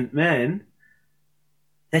deficient men,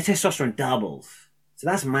 their testosterone doubles. So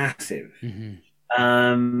that's massive.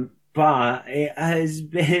 But it has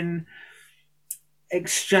been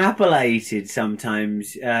extrapolated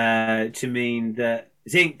sometimes to mean that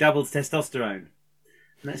zinc doubles testosterone.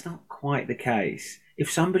 And that's not quite the case. If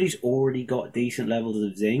somebody's already got decent levels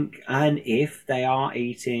of zinc, and if they are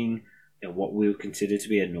eating what we would consider to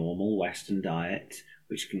be a normal Western diet,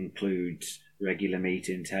 which includes regular meat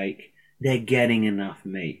intake, they're getting enough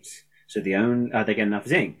meat. So they get enough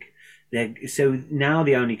zinc. So now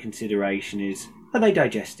the only consideration is, are they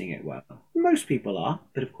digesting it well? Most people are,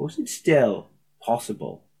 but of course it's still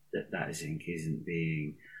possible that zinc isn't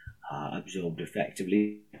being absorbed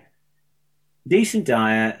effectively. Decent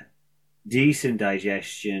diet, decent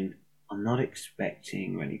digestion. I'm not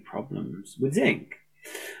expecting any problems with zinc.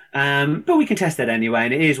 But we can test that anyway,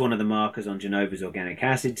 and it is one of the markers on Genova's organic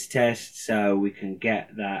acids test, so we can get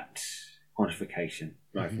that quantification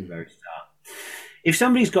right from the very start. If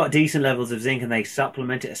somebody's got decent levels of zinc and they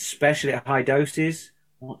supplement it, especially at high doses,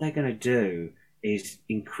 what they're going to do is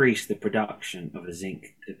increase the production of a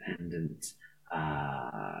zinc-dependent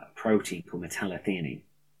protein called metallothionein.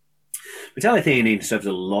 Metallothionein serves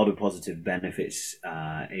a lot of positive benefits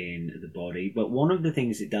in the body, but one of the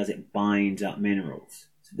things it does, it binds up minerals.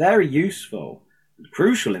 It's very useful,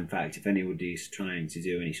 crucial, in fact, if anybody's trying to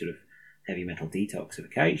do any sort of heavy metal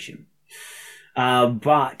detoxification.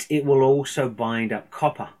 But it will also bind up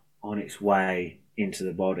copper on its way into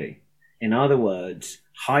the body. In other words,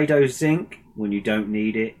 high-dose zinc, when you don't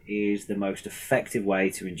need it, is the most effective way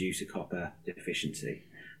to induce a copper deficiency.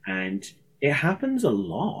 And it happens a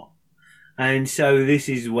lot. And so this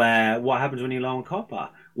is where, what happens when you're low on copper?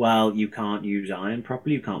 Well, you can't use iron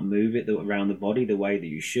properly, you can't move it around the body the way that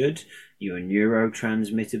you should. Your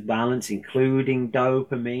neurotransmitter balance, including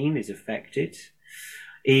dopamine, is affected.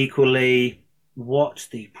 Equally, what's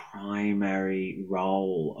the primary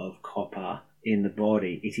role of copper in the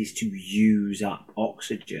body? It is to use up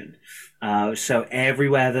oxygen. So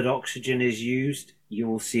everywhere that oxygen is used, you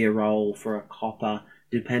will see a role for a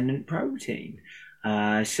copper-dependent protein.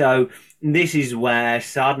 So this is where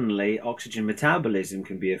suddenly oxygen metabolism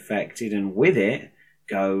can be affected, and with it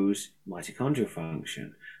goes mitochondrial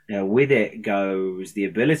function. Now, with it goes the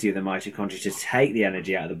ability of the mitochondria to take the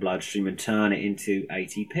energy out of the bloodstream and turn it into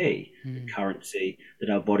ATP, the currency that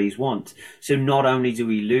our bodies want. So not only do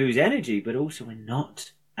we lose energy, but also we're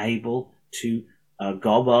not able to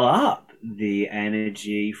gobble up the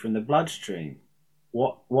energy from the bloodstream.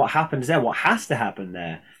 What happens there? What has to happen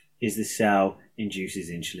there is the cell induces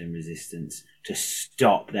insulin resistance to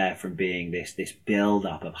stop there from being this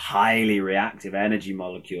build-up of highly reactive energy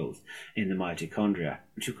molecules in the mitochondria,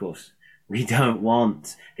 which of course We don't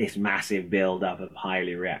want this massive build-up of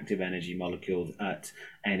highly reactive energy molecules at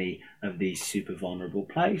any of these super vulnerable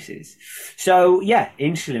places. So, yeah,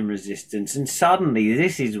 insulin resistance. And suddenly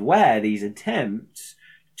this is where these attempts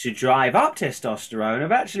to drive up testosterone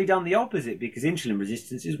have actually done the opposite, because insulin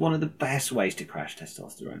resistance is one of the best ways to crash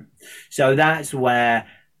testosterone. So that's where,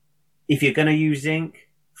 if you're going to use zinc,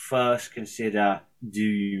 first consider, do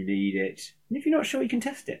you need it? And if you're not sure, you can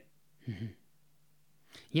test it. Mm-hmm.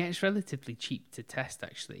 Yeah, it's relatively cheap to test,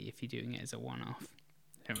 actually, if you're doing it as a one-off.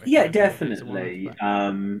 Yeah, definitely.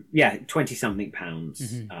 Yeah, 20-something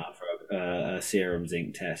pounds for a serum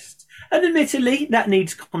zinc test. And admittedly, that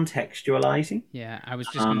needs contextualizing. Yeah, I was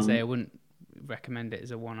just going to say I wouldn't recommend it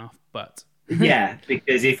as a one-off, but... Yeah,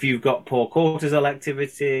 because if you've got poor cortisol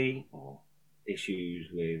activity or issues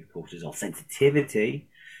with cortisol sensitivity,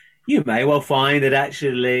 you may well find that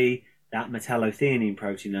actually that metallothionein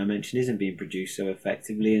protein I mentioned isn't being produced so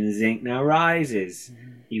effectively, and the zinc now rises.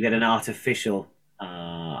 You get an artificial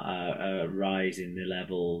rise in the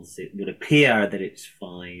levels. It would appear that it's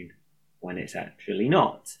fine when it's actually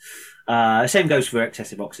not. Same goes for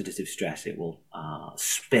excessive oxidative stress. It will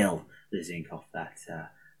spill the zinc off that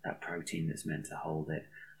protein that's meant to hold it,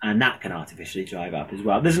 and that can artificially drive up as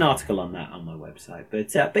well. There's an article on that on my website,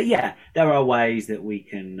 but yeah, there are ways that we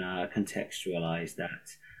can contextualize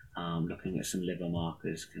that. Looking at some liver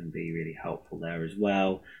markers can be really helpful there as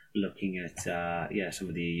well. Looking at some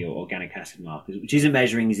of the organic acid markers, which isn't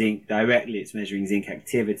measuring zinc directly, it's measuring zinc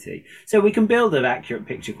activity. So we can build an accurate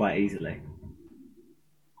picture quite easily.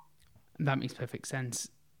 That makes perfect sense.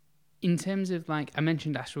 In terms of, like, I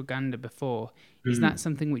mentioned ashwagandha before, is that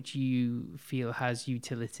something which you feel has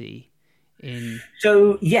utility in?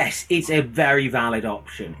 So yes, it's a very valid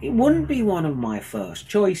option. It wouldn't be one of my first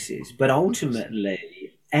choices, but ultimately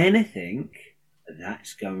anything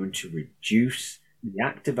that's going to reduce the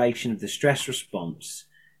activation of the stress response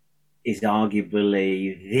is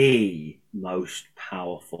arguably the most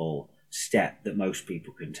powerful step that most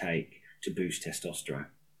people can take to boost testosterone.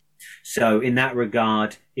 So in that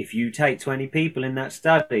regard, if you take 20 people in that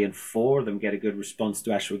study and 4 of them get a good response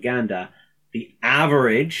to ashwagandha, the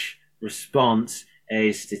average response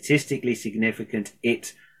is statistically significant.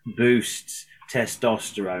 It boosts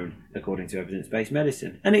testosterone according to evidence-based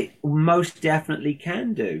medicine, and it most definitely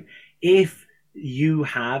can do. If you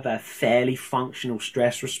have a fairly functional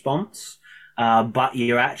stress response, but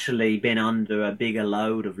you're actually been under a bigger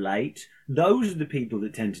load of late, those are the people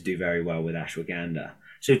that tend to do very well with ashwagandha.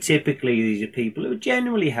 So typically these are people who are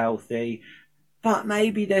generally healthy, but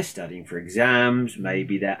maybe they're studying for exams,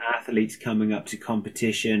 maybe they're athletes coming up to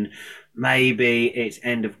competition, maybe it's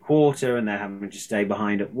end of quarter and they're having to stay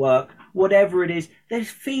behind at work. Whatever it is, they're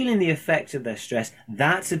feeling the effects of their stress.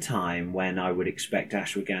 That's a time when I would expect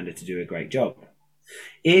ashwagandha to do a great job.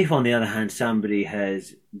 If, on the other hand, somebody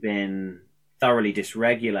has been thoroughly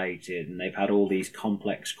dysregulated and they've had all these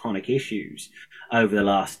complex chronic issues over the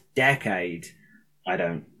last decade, I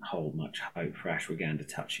don't hold much hope for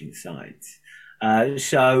ashwagandha touching the sides.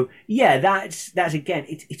 So yeah, that's again,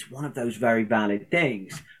 it's one of those very valid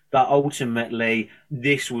things. But ultimately,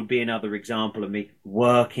 this would be another example of me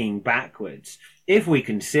working backwards. If we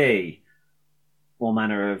can see all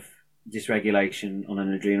manner of dysregulation on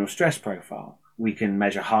an adrenal stress profile, we can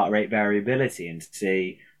measure heart rate variability and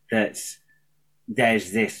see that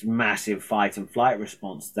there's this massive fight and flight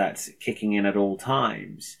response that's kicking in at all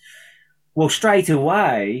times. Well, straight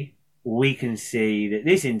away, we can see that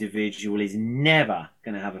this individual is never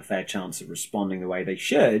going to have a fair chance of responding the way they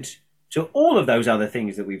should to all of those other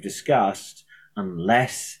things that we've discussed,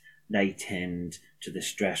 unless they tend to the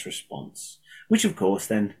stress response, which of course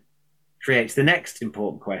then creates the next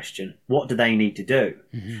important question: what do they need to do?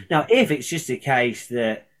 Now, if it's just a case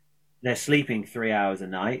that they're sleeping 3 hours a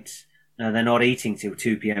night, they're not eating till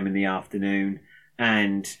 2 p.m. in the afternoon,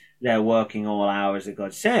 and they're working all hours that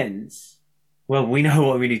God sends, well, we know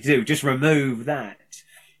what we need to do. Just remove that.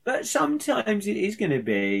 But sometimes it is going to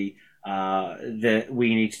be that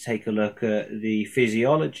we need to take a look at the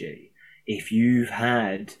physiology. If you've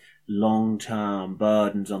had long-term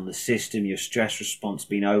burdens on the system, your stress response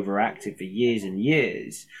been overactive for years and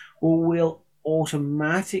years, well, we'll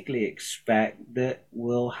automatically expect that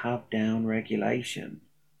we'll have down regulation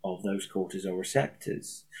of those cortisol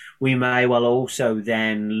receptors. We may well also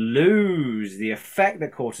then lose the effect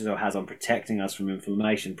that cortisol has on protecting us from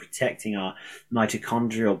inflammation, protecting our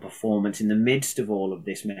mitochondrial performance in the midst of all of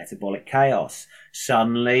this metabolic chaos.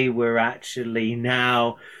 Suddenly we're actually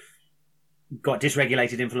now got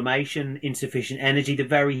dysregulated inflammation, insufficient energy, the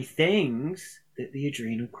very things that the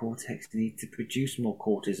adrenal cortex need to produce more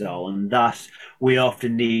cortisol, and thus we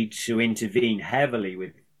often need to intervene heavily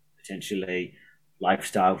with potentially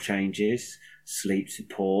lifestyle changes, sleep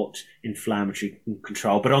support, inflammatory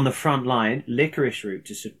control. But on the front line, licorice root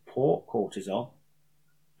to support cortisol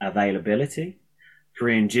availability,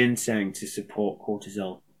 Korean ginseng to support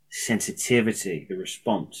cortisol sensitivity, the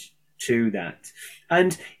response to that.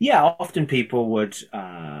 And yeah, often people would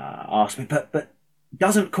ask me, but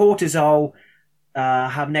doesn't cortisol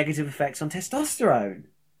have negative effects on testosterone?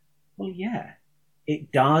 Well, yeah,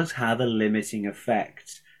 it does have a limiting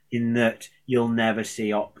effect in that you'll never see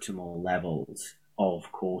optimal levels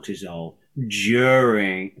of cortisol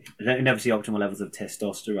never see optimal levels of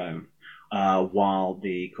testosterone while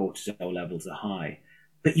the cortisol levels are high.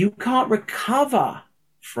 But you can't recover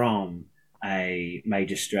from a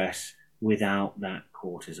major stress without that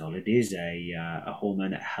cortisol. It is a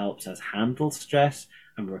hormone that helps us handle stress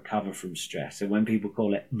and recover from stress. So when people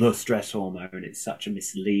call it the stress hormone, it's such a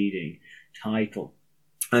misleading title.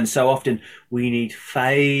 And so often we need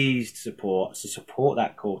phased support to support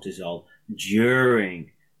that cortisol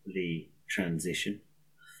during the transition,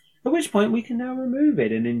 at which point we can now remove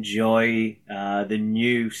it and enjoy the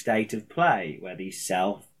new state of play where these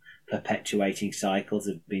self-perpetuating cycles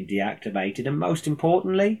have been deactivated. And most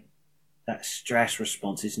importantly, that stress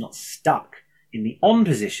response is not stuck in the on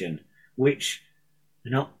position, which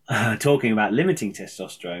we're not talking about limiting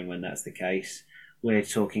testosterone when that's the case. We're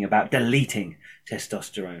talking about deleting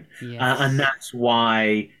testosterone. Yes. And that's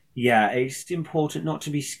why, yeah, it's important not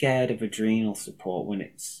to be scared of adrenal support when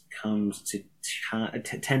it comes to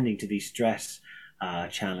tending to these stress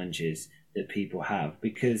challenges that people have.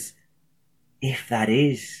 Because if that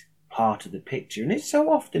is part of the picture, and it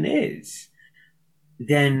so often is,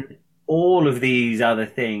 then all of these other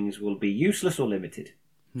things will be useless or limited.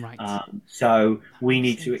 Right. So we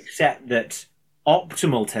need to accept that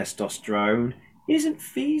optimal testosterone isn't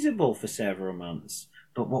feasible for several months.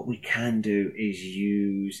 But what we can do is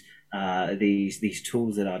use these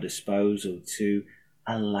tools at our disposal to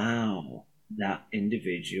allow that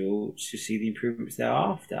individual to see the improvements they're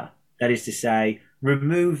after. That is to say,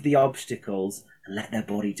 remove the obstacles and let their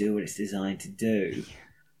body do what it's designed to do.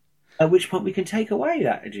 At which point we can take away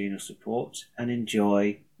that adrenal support and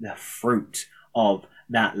enjoy the fruit of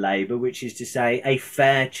that labor, which is to say a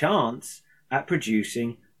fair chance at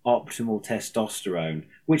producing optimal testosterone,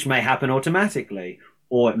 which may happen automatically,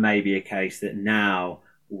 or it may be a case that now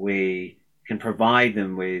we can provide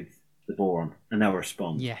them with the boron and they'll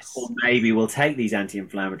respond. Yes. Or maybe we'll take these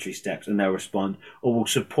anti-inflammatory steps and they'll respond, or we'll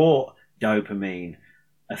support dopamine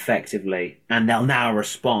effectively and they'll now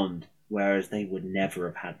respond, whereas they would never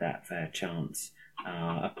have had that fair chance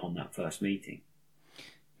upon that first meeting.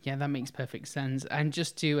 Yeah, that makes perfect sense. And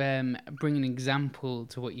just to bring an example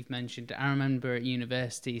to what you've mentioned, I remember at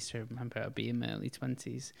university, so I remember I'd be in my early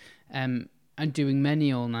 20s, and doing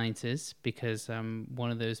many all-nighters because I'm one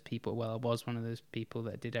of those people, well, I was one of those people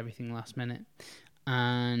that did everything last minute.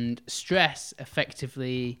 And stress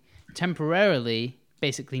effectively, temporarily,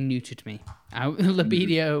 basically neutered me. Our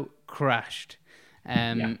libido crashed.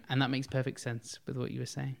 And that makes perfect sense with what you were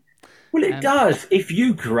saying. Well, it does. If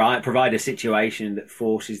you provide a situation that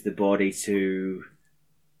forces the body to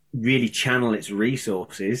really channel its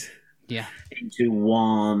resources into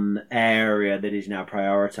one area that is now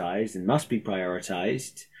prioritized and must be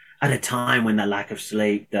prioritized at a time when the lack of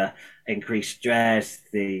sleep, the increased stress,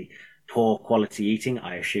 the poor quality eating,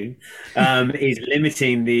 I assume, is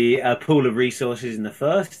limiting the pool of resources in the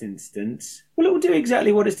first instance, well, it will do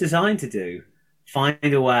exactly what it's designed to do. Find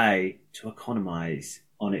a way to economize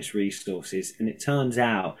on its resources. And it turns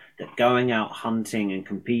out that going out hunting and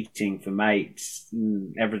competing for mates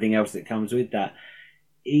and everything else that comes with that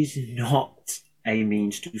is not a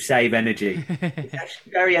means to save energy. It's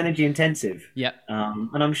actually very energy intensive.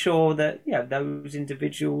 And I'm sure that those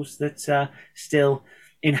individuals that still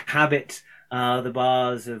inhabit the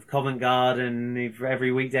bars of Covent Garden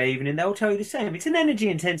every weekday evening, they'll tell you the same. It's an energy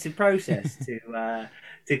intensive process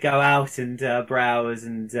to go out and browse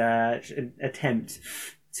and attempt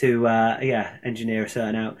to engineer a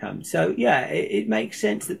certain outcome. So it makes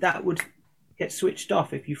sense that would get switched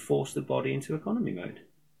off if you force the body into economy mode.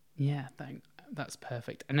 Yeah, that's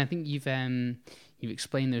perfect. And I think you've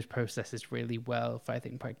explained those processes really well for, I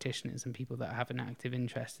think, practitioners and people that have an active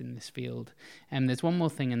interest in this field. And there's one more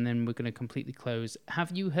thing, and then we're going to completely close.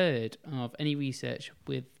 Have you heard of any research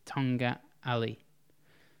with Tonga Ali?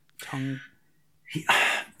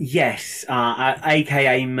 Yes,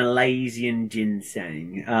 aka Malaysian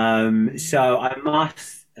ginseng. So I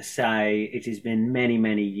must say it has been many,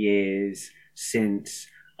 many years since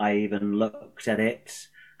I even looked at it.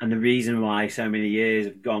 And the reason why so many years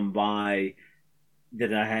have gone by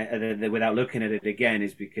that I had without looking at it again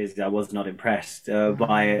is because I was not impressed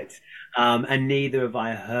by it, and neither have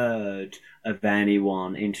I heard of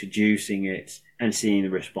anyone introducing it and seeing the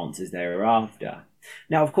responses thereafter.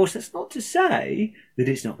 Now, of course, that's not to say that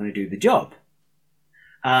it's not going to do the job.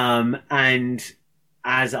 And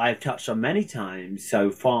as I've touched on many times so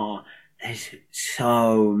far, there's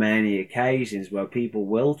so many occasions where people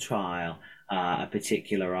will trial a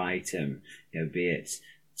particular item, be it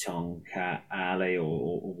Tonka, Ali,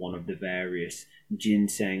 or one of the various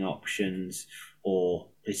ginseng options, or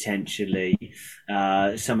potentially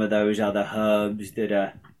some of those other herbs that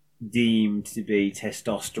are deemed to be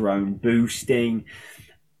testosterone boosting.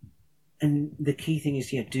 And the key thing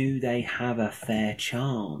is, do they have a fair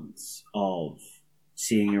chance of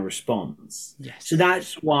seeing a response? Yes. So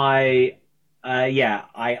that's why,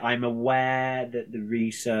 I'm aware that the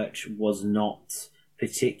research was not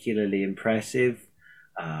particularly impressive.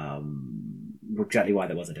 Exactly why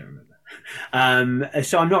that was, I don't remember.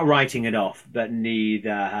 So I'm not writing it off, but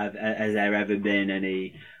neither has there ever been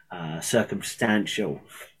any circumstantial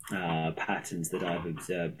patterns that I've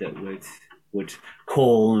observed that would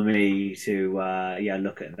call me to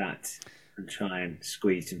look at that and try and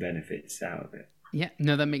squeeze some benefits out of it. Yeah,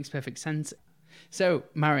 no, that makes perfect sense. So,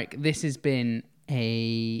 Marek, this has been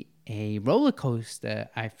a roller coaster,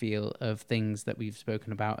 I feel, of things that we've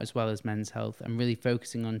spoken about, as well as men's health, and really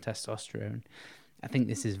focusing on testosterone. I think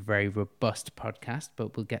this is a very robust podcast,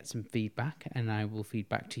 but we'll get some feedback, and I will feed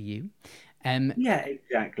back to you. Yeah,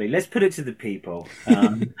 exactly. Let's put it to the people.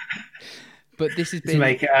 But this has been... to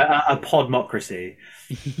make a podmocracy.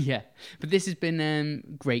 Yeah, but this has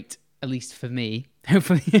been great, at least for me.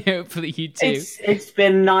 Hopefully you too. It's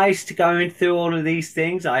been nice to going through all of these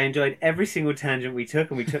things. I enjoyed every single tangent we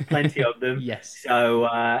took, and we took plenty of them. Yes. So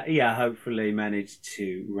hopefully managed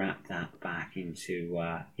to wrap that back into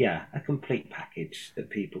a complete package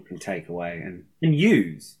that people can take away and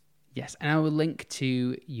use. Yes, and I will link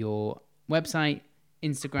to your website,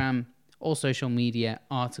 Instagram, all social media,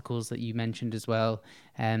 articles that you mentioned as well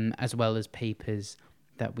as papers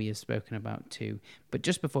that we have spoken about too. But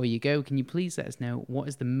just before you go, can you please let us know what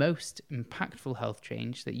is the most impactful health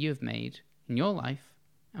change that you have made in your life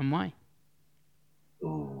and why?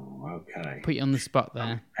 Oh, okay. Put you on the spot there.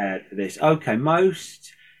 I'm prepared for this. Okay,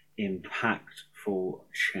 most impactful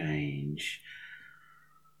change.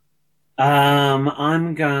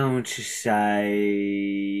 I'm going to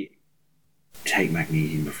say take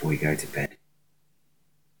magnesium before you go to bed.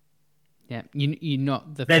 Yeah, you're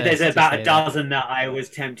not the first. There's about a dozen that I was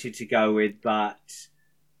tempted to go with, but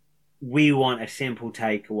we want a simple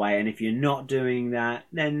takeaway. And if you're not doing that,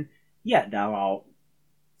 then there are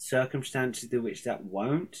circumstances in which that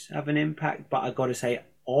won't have an impact. But I've got to say,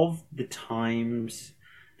 of the times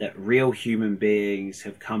that real human beings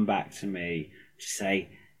have come back to me to say,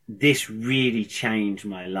 this really changed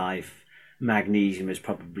my life, magnesium has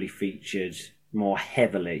probably featured more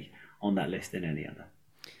heavily on that list than any other.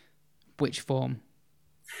 Which form?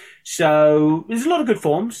 So there's a lot of good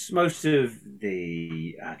forms. Most of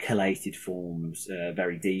the chelated forms are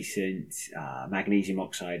very decent. Magnesium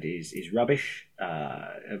oxide is rubbish.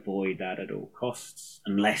 Avoid that at all costs,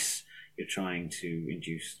 unless you're trying to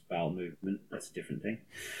induce bowel movement. That's a different thing.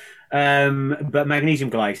 But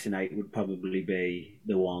magnesium glycinate would probably be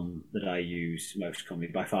the one that I use most commonly,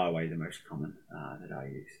 by far away the most common that I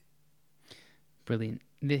use. Brilliant.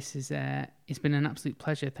 This is it's been an absolute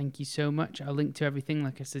pleasure. Thank you so much. I'll link to everything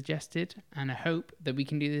like I suggested, and I hope that we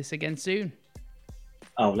can do this again soon.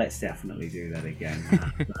 Oh, let's definitely do that again.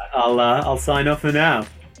 I'll sign off for now.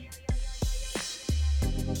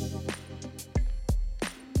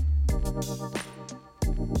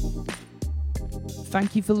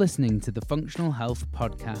 Thank you for listening to the Functional Health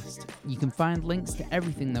Podcast. You can find links to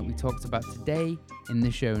everything that we talked about today in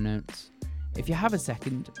the show notes. If you have a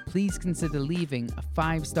second, please consider leaving a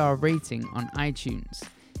 5-star rating on iTunes.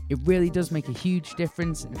 It really does make a huge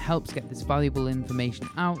difference and helps get this valuable information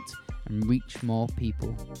out and reach more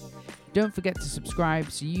people. Don't forget to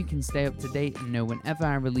subscribe so you can stay up to date and know whenever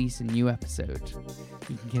I release a new episode.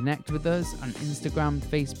 You can connect with us on Instagram,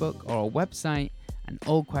 Facebook, or our website, and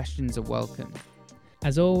all questions are welcome.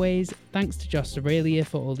 As always, thanks to Josh Aurelia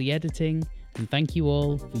for all the editing, and thank you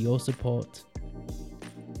all for your support.